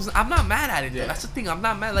 7 songs. I'm not mad at it. Though. That's the thing. I'm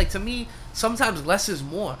not mad. Like, to me, sometimes less is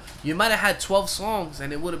more. You might have had 12 songs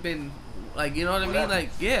and it would have been. Like, you know what I mean? Like,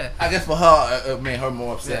 yeah. I guess for her, it made her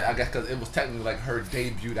more upset. I guess because it was technically like her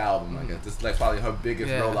debut album. I guess it's like probably her biggest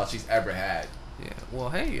rollout she's ever had. Yeah. Well,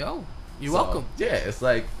 hey, yo, you're welcome. Yeah, it's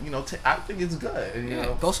like, I think it's good.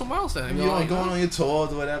 And, go somewhere else then. You're going on your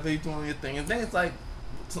tours or whatever. You're doing your thing. And then it's like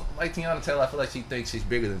Tiana Taylor, I feel like she thinks she's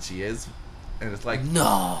bigger than she is. And it's like,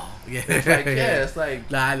 no. Yeah. It's like, it's like.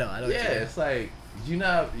 Nah, I know. It's like, you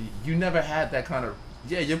never had that kind of.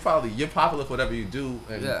 Yeah, you're popular for whatever you do,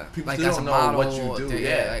 and people like still don't know what you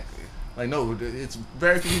do. Like no, it's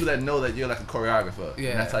very few people that know that you're like a choreographer. Yeah,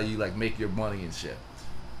 and that's how you like make your money and shit.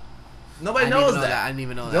 Nobody knows that. I didn't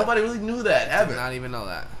even know that. Nobody really knew that ever. I did not even know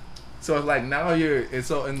that. So it's like now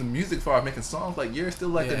so in the music part making songs, like you're still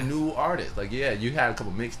like a new artist. Like you had a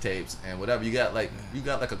couple mixtapes and whatever. You got like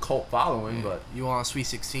a cult following, but you on Sweet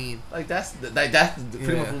 16. Like that's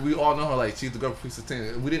pretty much what we all know her. Like she's the girl from Sweet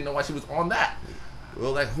 16. We didn't know why she was on that. We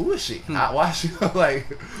were like, who is she? Why is she like?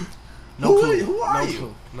 No clue. Who are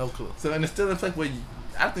you? No clue. So and it's still in a place where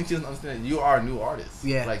I think she doesn't understand that you are a new artist.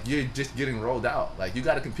 Yeah. Like you're just getting rolled out. Like you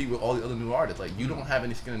got to compete with all the other new artists. Like you don't have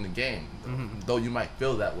any skin in the game. Though you might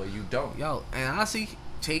feel that way, you don't. Yo, and honestly,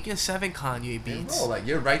 taking 7 Kanye beats. Bro, like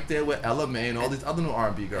you're right there with Ella Mai and all these other new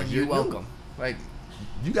R&B girls. And you're welcome. Like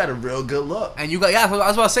you got a real good look. And you got I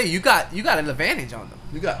was about to say you got an advantage on them.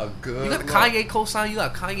 You got a good. You got Kanye cosign. You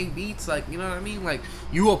got Kanye beats. Like, you know what I mean? Like,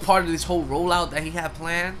 you were part of this whole rollout that he had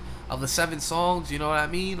planned of the 7 songs. You know what I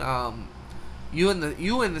mean? You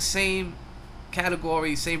in the same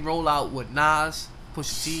category, same rollout with Nas,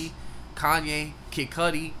 Pusha T, Kanye, Kid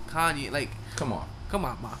Cudi, Kanye. Like, come on,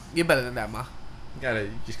 ma. You're better than that, ma.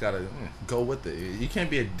 You just gotta go with it. You can't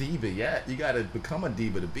be a diva yet. You gotta become a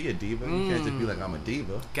diva to be a diva. You can't just be like, I'm a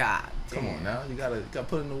diva. God damn. Come on now. You gotta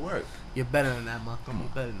put in the work. You're better than that, ma. Come on.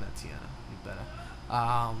 You're better than that, Tiana. You're better.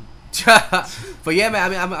 But yeah,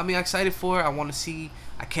 man. I mean, excited for it. I want to see.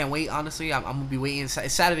 I can't wait. Honestly, I'm gonna be waiting.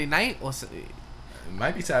 It's Saturday night or. It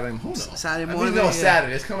might be Saturday. Who knows? Saturday morning. I think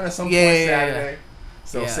Saturday. It's coming at some point Saturday.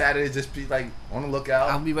 So Saturday, just be like on the lookout.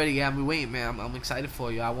 I'll be ready. Yeah, I'll be waiting, man. I'm excited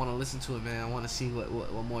for you. I want to listen to it, man. I want to see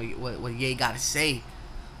what Ye got to say.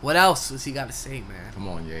 What else has he got to say, man? Come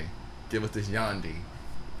on, Ye. Give us this Yandy.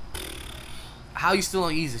 How you still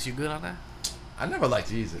on Yeezus? You good on that? I never liked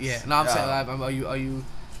Jesus. Yeah. No, I'm saying, are you?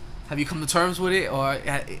 Have you come to terms with it, or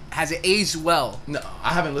has it aged well? No, I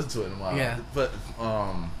haven't listened to it in a while. Yeah. But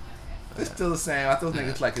it's still the same. I still think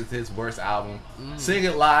it's like it's his worst album. Sing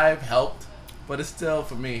It Live helped. But it's still,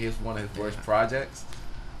 for me, it's one of his worst projects.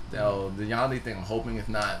 The Yandy thing, I'm hoping it's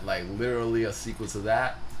not like literally a sequel to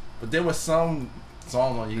that. But there were some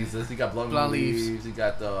songs on Yeezus. He got Blood on Leaves. He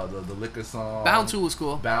got the Liquor song. Bound 2 was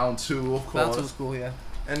cool. Bound 2, of course. Bound 2 was cool, yeah.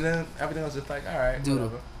 And then everything was just like, all right,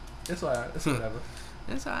 whatever. It's all right. It's whatever.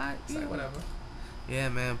 It's all right. It's like whatever. Yeah,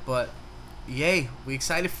 man. But, yay. We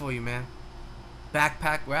excited for you, man.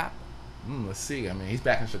 Backpack Rap. Let's see. I mean, he's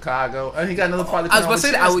back in Chicago. And he got another project. I was about to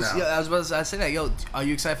say that. I was about to say that. Yo, are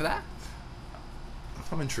you excited for that?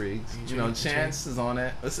 I'm intrigued. Chance is on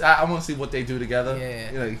it. I want to see what they do together.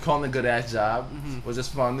 Yeah. He's calling a good ass job, which is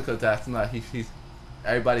fun because that's not he's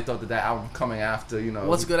everybody thought that album coming after, you know.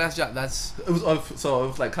 What's Good Ass Job? That's It was so it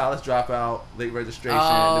was like College Dropout, Late Registration, then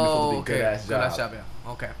it was supposed to be Good Ass Job. Good Ass Job,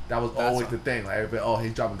 yeah. Okay. That was always the thing. Like everybody,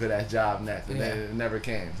 he's dropping Good Ass Job next, and then it never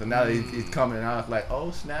came. So now that he's coming, and I was like,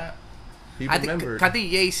 oh snap, he remembered. I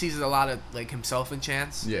think Ye sees a lot of like himself in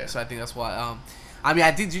Chance. Yeah. So I think that's why. I mean,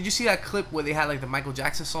 Did you see that clip where they had like the Michael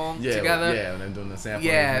Jackson song together? Yeah, and then doing the sample.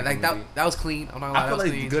 Yeah, like that was clean. I'm not gonna lie, I feel that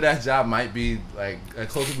was like clean. Good Ass Job might be like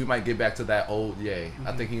closer. We might get back to that old Ye.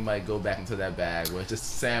 I think he might go back into that bag where it's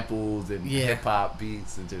just samples and hip hop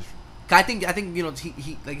beats and just. I think you know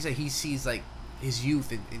he like you said he sees like his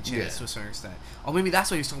youth in Chance to a certain extent. Or maybe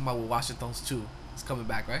that's what he was talking about with Washington's too. It's coming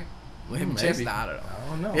back, right? With him and Chance, I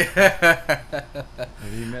don't know.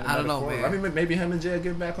 I don't know, man. I mean, maybe him and Jay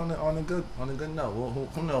get back on a good note.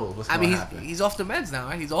 Who knows what's going to happen? He's off the meds now,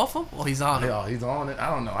 right? He's off them or he's on them? Yeah, he's on it. I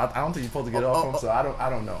don't know. I don't think you're supposed to get off them, so I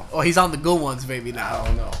don't know. Or he's on the good ones, maybe now. I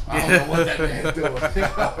don't know what that man's doing.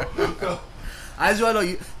 I just want to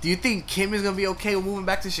know, do you think Kim is gonna be okay with moving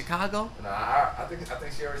back to Chicago? Nah, I think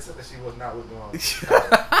she already said that she was not with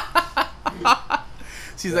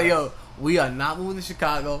She's like, yo, we are not moving to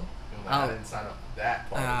Chicago. I didn't sign up for that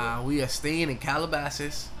part. We are staying in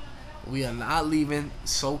Calabasas. We are not leaving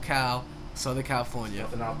SoCal, Southern California.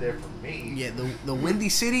 Nothing out there for me. Yeah, the Windy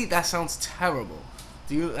City, that sounds terrible.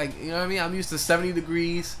 Do you like? You know what I mean? I'm used to 70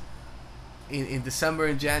 degrees in December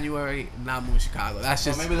and January. Not moving to Chicago. That's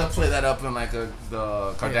just. Well, maybe they'll play that up in like the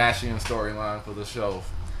Kardashian storyline for the show.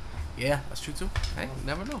 Yeah, that's true too. Hey, you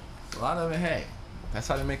never know. A lot of it, hey. That's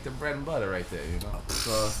how they make their bread and butter right there, you know.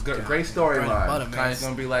 So it's a great storyline. Kanye's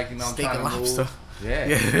gonna be like, you know, I'm steak trying and to lobster. move.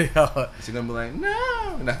 Yeah. She's gonna be like,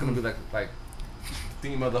 no, and that's gonna be like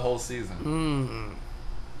theme of the whole season.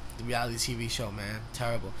 The reality TV show, man,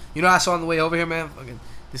 terrible. You know what I saw on the way over here, man? Fucking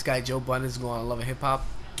this guy Joe Budden is going on Love and Hip Hop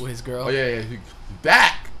with his girl. Oh yeah, he's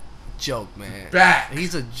back. Joke, man. Back.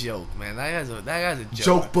 He's a joke, man. That guy's a joke.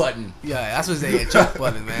 Joke Button. Yeah, that's what they Joke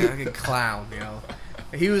Button, man. Like a clown, you know.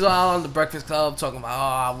 He was all on the Breakfast Club talking about,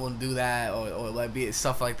 I wouldn't do that, or like be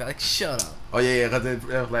stuff like that. Like, shut up. Oh yeah, because it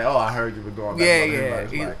was like, I heard you were going back.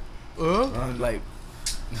 Like,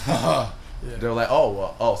 they were like,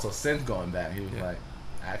 so Sin's going back. He was like,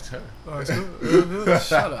 ask her.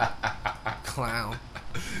 Shut up, clown.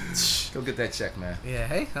 Go get that check, man. Yeah,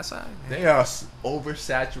 hey, that's all right. They are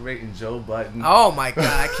oversaturating Joe Budden. Oh my god,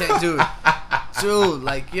 I can't do it. Dude,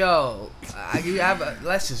 like, yo, you have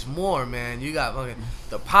less is more, man. You got fucking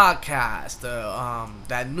the podcast,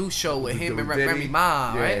 that new show with him and Remy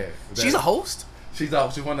Ma, right? She's a host. She's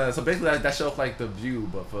one of so basically that show's like The View,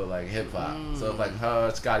 but for like hip hop. So it's like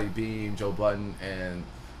her, Scotty Beam, Joe Budden, and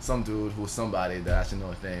some dude who's somebody that I should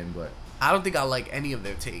know his name, but I don't think I like any of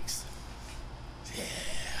their takes. Yeah,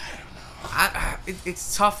 I don't know.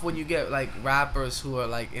 It's tough when you get like rappers who are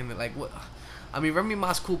like in like what. I mean, Remy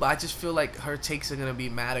Ma's cool, but I just feel like her takes are gonna be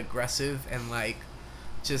mad aggressive and like,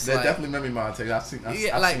 just they're like, definitely Remy Ma takes. I've seen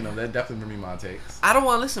them. They're definitely Remy Ma takes. I don't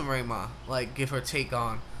want to listen to Remy Ma like give her take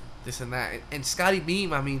on this and that. And Scotty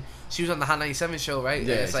Beam, I mean, she was on the Hot 97 show, right?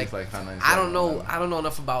 Yeah, it's like Hot 97. I don't know. I don't know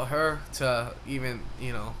enough about her to even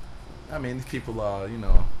I mean, these people are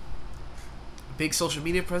big social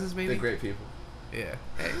media presence, maybe. They're great people. Yeah.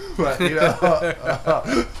 Hey. But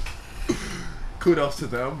kudos to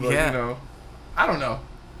them. But I don't know.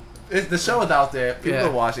 The show is out there. People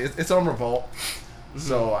are watching. It's on Revolt.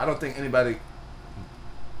 So I don't think anybody.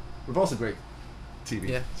 Revolt's a great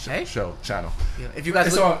TV show channel. Yeah. If you guys,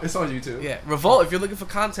 it's on YouTube. Yeah, Revolt. If you're looking for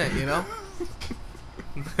content, No,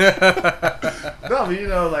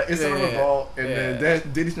 but it's on Revolt, and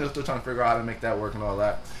then Diddy's still trying to figure out how to make that work and all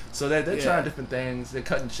that. So they're trying different things. They're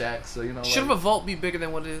cutting checks. So should Revolt be bigger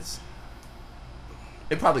than what it is?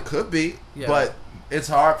 It probably could be, but it's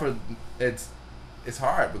hard it's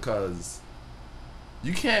hard because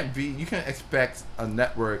you can't expect a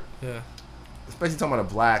network, especially talking about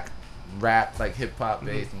a black rap like hip hop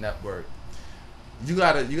based network. You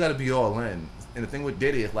gotta be all in. And the thing with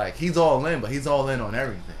Diddy is like he's all in, but he's all in on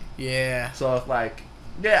everything. Yeah. So it's like,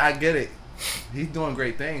 I get it. He's doing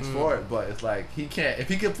great things for it, but it's like he can't. If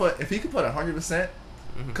he could put 100%,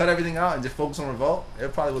 cut everything out and just focus on Revolt,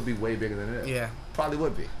 it probably would be way bigger than it is. Yeah. Probably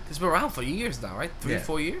would be. It's been around for years now, right?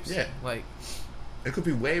 3-4 years. Yeah. Like, it could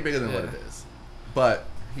be way bigger than what it is. But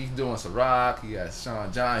he's doing Ciroc. He has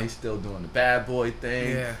Sean John. He's still doing the Bad Boy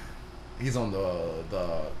thing. Yeah. He's on the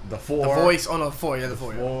four. The Voice on the 4. Yeah, the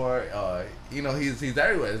 4. He's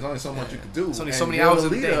everywhere. There's only so much you can do. There's only so many hours a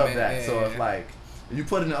in the day, of that. So it's like if you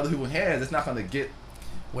put it in other people's hands, it's not gonna get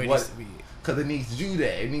where it needs to be. Because it needs you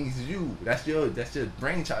there. It needs you. That's your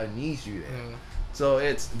brainchild. It needs you there. So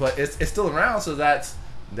it's still around. So that's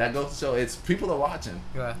that goes to show it's people are watching.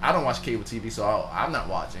 Yeah. I don't watch cable TV, so I'm not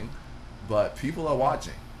watching, but people are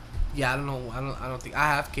watching. Yeah, I don't know. I don't think I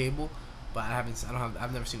have cable, but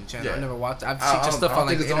I've never seen the channel. Yeah. I've never watched. I've seen just stuff on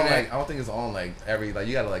like the it's on, internet. I don't think it's on like every like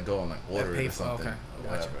you gotta like go and like order it or something. Okay.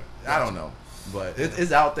 Whatever. Gotcha. I don't know, but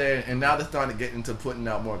it's out there, and now they're starting to get into putting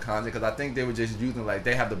out more content because I think they were just using like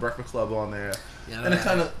they have the Breakfast Club on there, Yeah, and it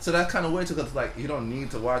kind of so that's kind of weird because like you don't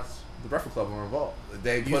need to watch the Breakfast Club on Revolt.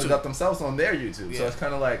 They put it YouTube. up themselves on their YouTube, so Yeah. it's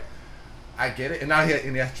kind of like I get it. And now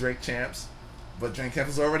and that's Drink Champs, but Drink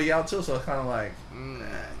Champs is already out too, so it's kind of like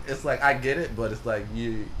it's like I get it, but it's like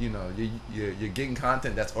you're getting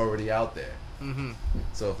content that's already out there. Mm-hmm.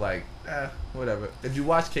 So it's like whatever. If you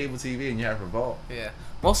watch cable TV and you have Revolt, Yeah.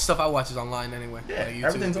 Most stuff I watch is online anyway. yeah, Like YouTube,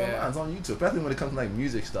 everything's yeah. online. It's on YouTube, especially when it comes to like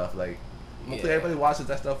music stuff. Like mostly Yeah. everybody watches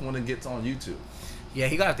that stuff when it gets on YouTube. Yeah,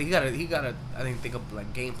 he gotta. I think think of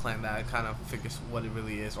like game plan that kind of figures what it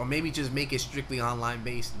really is, or maybe just make it strictly online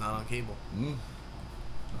based, not on cable. Mm. You know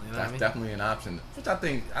what That's I mean? definitely an option. Which I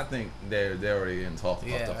think they're already in talks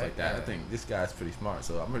about Yeah, stuff like that. yeah. I think this guy's pretty smart,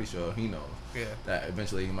 so I'm pretty sure he knows Yeah. that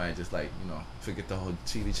eventually he might just like forget the whole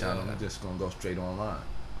TV channel Yeah. and just gonna go straight online.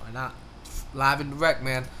 Why not? Live and direct,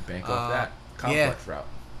 man. Bank off that yeah. complex route.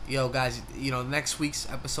 Yo, guys, next week's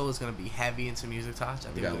episode is gonna be heavy into music touch. I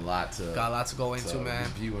We think got a lot to go into, man.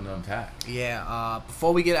 review and unpack. Yeah.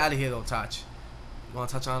 Before we get out of here, though, Touch, you want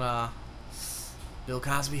to touch on Bill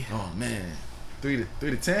Cosby? Oh man, 3 to 10. 3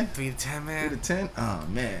 to 10, 3 man. to 10. Oh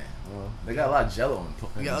man. Well, they got a lot of Jello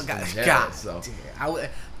in Yo, this God, jail, so damn, I would.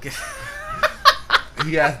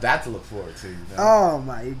 he has that to look forward to. You know? Oh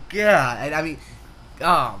my God! And I mean,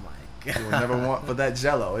 oh my God! You will never want for that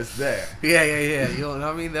Jello. It's there. Yeah. You know what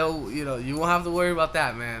I mean? You won't have to worry about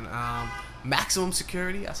that, man. Maximum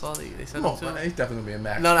security. I saw they said No, it too. he's definitely gonna be a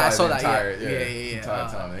max. No, I probably saw the that. Entire, Yeah. Entire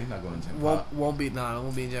time. He's not going to Gen Pop. Won't be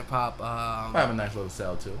in Gen Pop. Probably have a nice little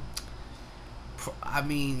cell too. I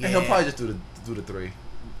mean, yeah. And he'll probably just do the 3,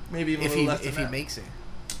 maybe even a little less than if he that. makes it.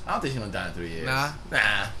 I don't think he's gonna die in 3 years. Nah.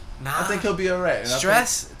 I think he'll be alright. And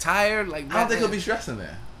Stress, tired, like. I don't think he'll be stressing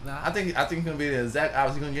there. Nah. I think he's gonna be the exact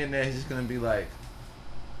opposite. He's gonna get in there. He's just gonna be like,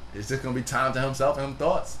 it's just gonna be time to himself and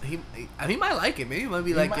thoughts. He might like it. Maybe he might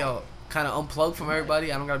be like, yo, kind of unplugged from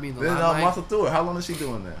everybody. I don't gotta be in the Then limelight. Martha Stewart. How long is she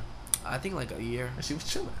doing there? I think like a year. And she was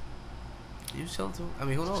chilling. You chilling too? I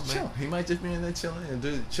mean, who knows, man? Chill. He might just be in there chilling and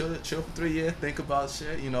chill for 3 years. Think about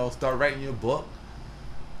shit. Start writing your book.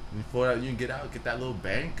 Before you can get out, get that little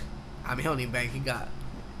bank. I mean, he don't need bank. He got,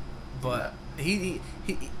 but he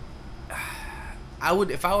I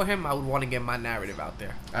would, if I were him, I would want to get my narrative out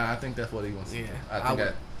there. I think that's what he wants. Yeah, to do.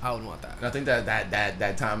 I would want that. I think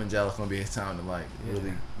that time in jail is gonna be his time to like Yeah.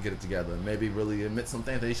 really get it together. Maybe really admit some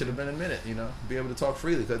things that he should have been admitted. Be able to talk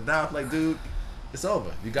freely. Because now it's like, dude, it's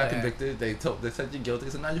over. You got Yeah. convicted. They said you're guilty.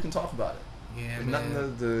 So now you can talk about it. Yeah, There's man.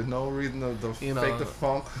 nothing. There's no reason to You fake know, the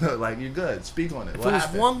funk. Like you're good. Speak on it. If What it was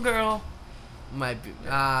happened? one girl, might be.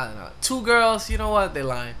 No. 2 girls, you know what? They're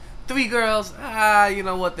lying. 3 girls, you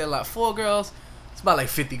know what? They're like 4 girls. It's about like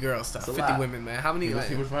 50 girls stuff. It's a 50 lot. women, man. How many? He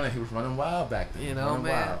was running wild back then. You know, Running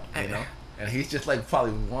man. Wild, and he's just like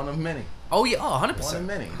probably one of many. Oh yeah, 100%. One of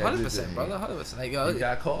many. 100%, brother. 100%. Like, yo, He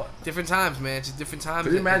got caught. different times, man. Just different times.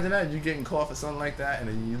 Could you imagine that? You getting caught for something like that, and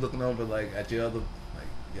then you looking over like at your other, like,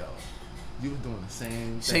 yo, you was doing the same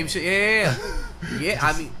thing. Same shit. Yeah. Yeah.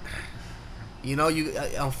 I mean, you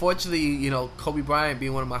unfortunately, Kobe Bryant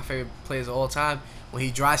being one of my favorite players of all time, when he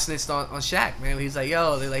dry snitched on Shaq, man, he's like,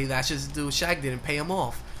 yo, that's just to do what Shaq did and pay him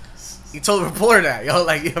off. He told the reporter that,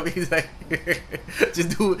 he's like,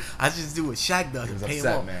 I just do what Shaq does He and was pay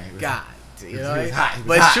upset, him off. man. He was- God, He was hot. He was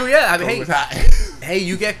but hot. it's true, yeah. I mean, Kobe was hot. hey,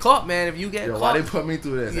 you get caught, man. If you get Yo, caught, why they put me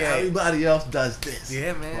through this? Yeah. Everybody else does this.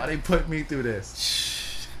 Yeah, man. Why they put me through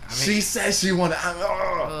this? I mean, She said she wanted.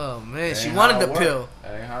 oh man, That she ain't wanted how the it work. pill.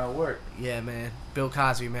 That ain't how it worked. Yeah, man. Bill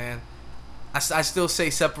Cosby, man. I still say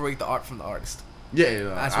separate the art from the artist. Yeah,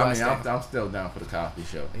 That's where I I mean, stand. I'm still down for the Cosby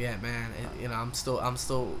Show. Yeah, man. I'm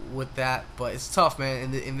still with that, but it's tough,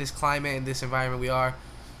 man. In this climate, in this environment we are,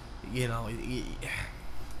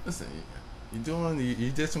 Listen,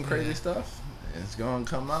 you did some crazy stuff. It's gonna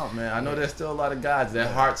come out, man. I know there's still a lot of guys. Their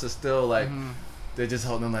hearts are still like they're just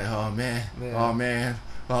holding like, oh man, Yeah. oh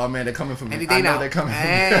man, they're coming for me. Any day I know now. they're coming for me.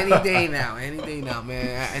 Any day now,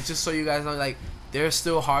 man. And just so you guys know, like, there's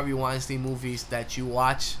still Harvey Weinstein movies that you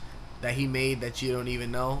watch that he made that you don't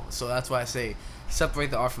even know. So that's why I say separate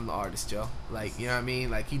the art from the artist, Joe. Like, you know what I mean?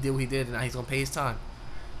 Like, he did what he did, and now he's gonna pay his time.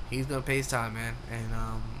 He's gonna pay his time, man. And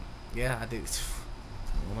yeah, I think.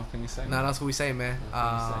 What else can you say? Nah, that's what we say, man. What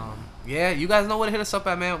can you say, man? Yeah, you guys know where to hit us up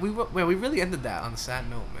at, man. We really ended that on a sad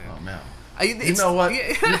note, man. Oh man. You You know what?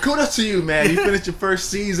 Yeah. Kudos to you, man. You finished your first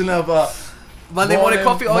season of Monday morning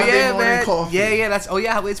coffee. Oh Monday yeah, morning man. coffee. Yeah. That's. Oh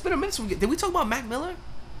yeah. It's been a minute. Did we talk about Mac Miller?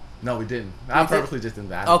 No, we didn't. I purposely just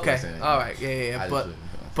didn't. Okay. All right. Yeah. But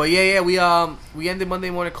we ended Monday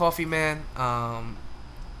morning coffee, man.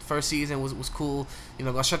 First season was cool. You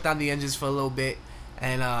know, gonna shut down the engines for a little bit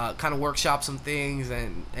and kind of workshop some things,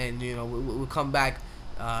 and you know we'll come back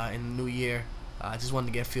in the new year. I just wanted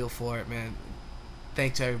to get a feel for it, man.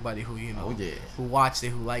 Thanks to everybody who who watched it,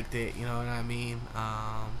 who liked it. You know what I mean?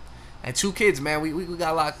 And 2 kids, man. We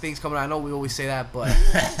got a lot of things coming. I know we always say that, but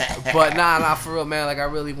nah, for real, man. Like I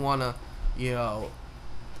really wanna, you know,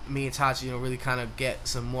 me and Tachi, you know, really kind of get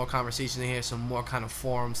some more conversation in here, some more kind of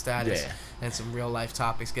forum status, and some real life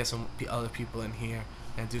topics. Get some other people in here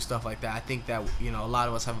and do stuff like that. I think that, you know, a lot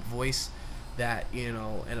of us have a voice that, you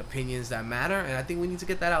know, and opinions that matter, and I think we need to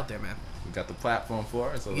get that out there, man. We got the platform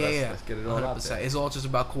for it, so let's get it all 100%. Out there. It's all just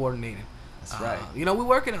about coordinating. That's right. You know, we're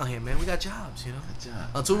working out here, man. We got jobs, you know. Good job.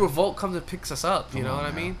 Until Revolt comes and picks us up, you know what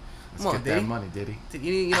I mean? Let's get that money, Diddy. You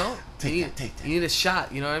need, you know, take that. You need a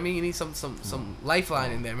shot, you know what I mean? You need some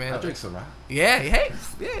lifeline in there, man. I drink Ciroc. Yeah, you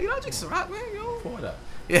know, I drink Ciroc, man. You know. Pour it up.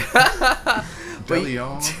 Yeah. Belly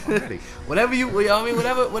on. Whatever you know what I mean?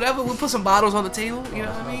 Whatever. We'll put some bottles on the table, you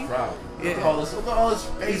know what I mean? Proud. Yeah. Look at all this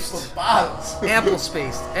space for bottles. Ample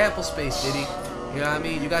space, Diddy. You know what I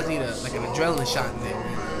mean? You guys need an adrenaline shot in there,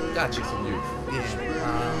 man. Got you. Some youth.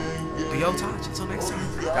 Yeah. Yo, Taj, until next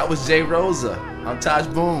time. That was Jay Rosa. I'm Taj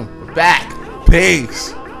Boone. We're back.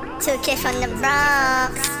 Peace. 2 kids from the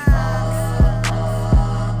Bronx.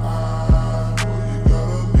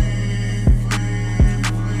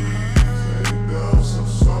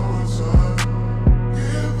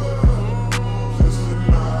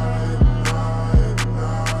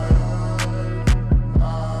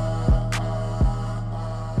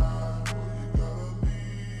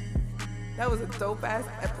 That was a dope ass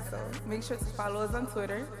episode. Make sure to follow us on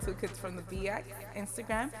Twitter, 2 Kids from the BX,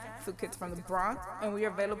 Instagram, 2 Kids from the Bronx, and we are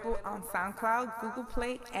available on SoundCloud, Google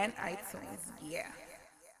Play, and iTunes. Yeah.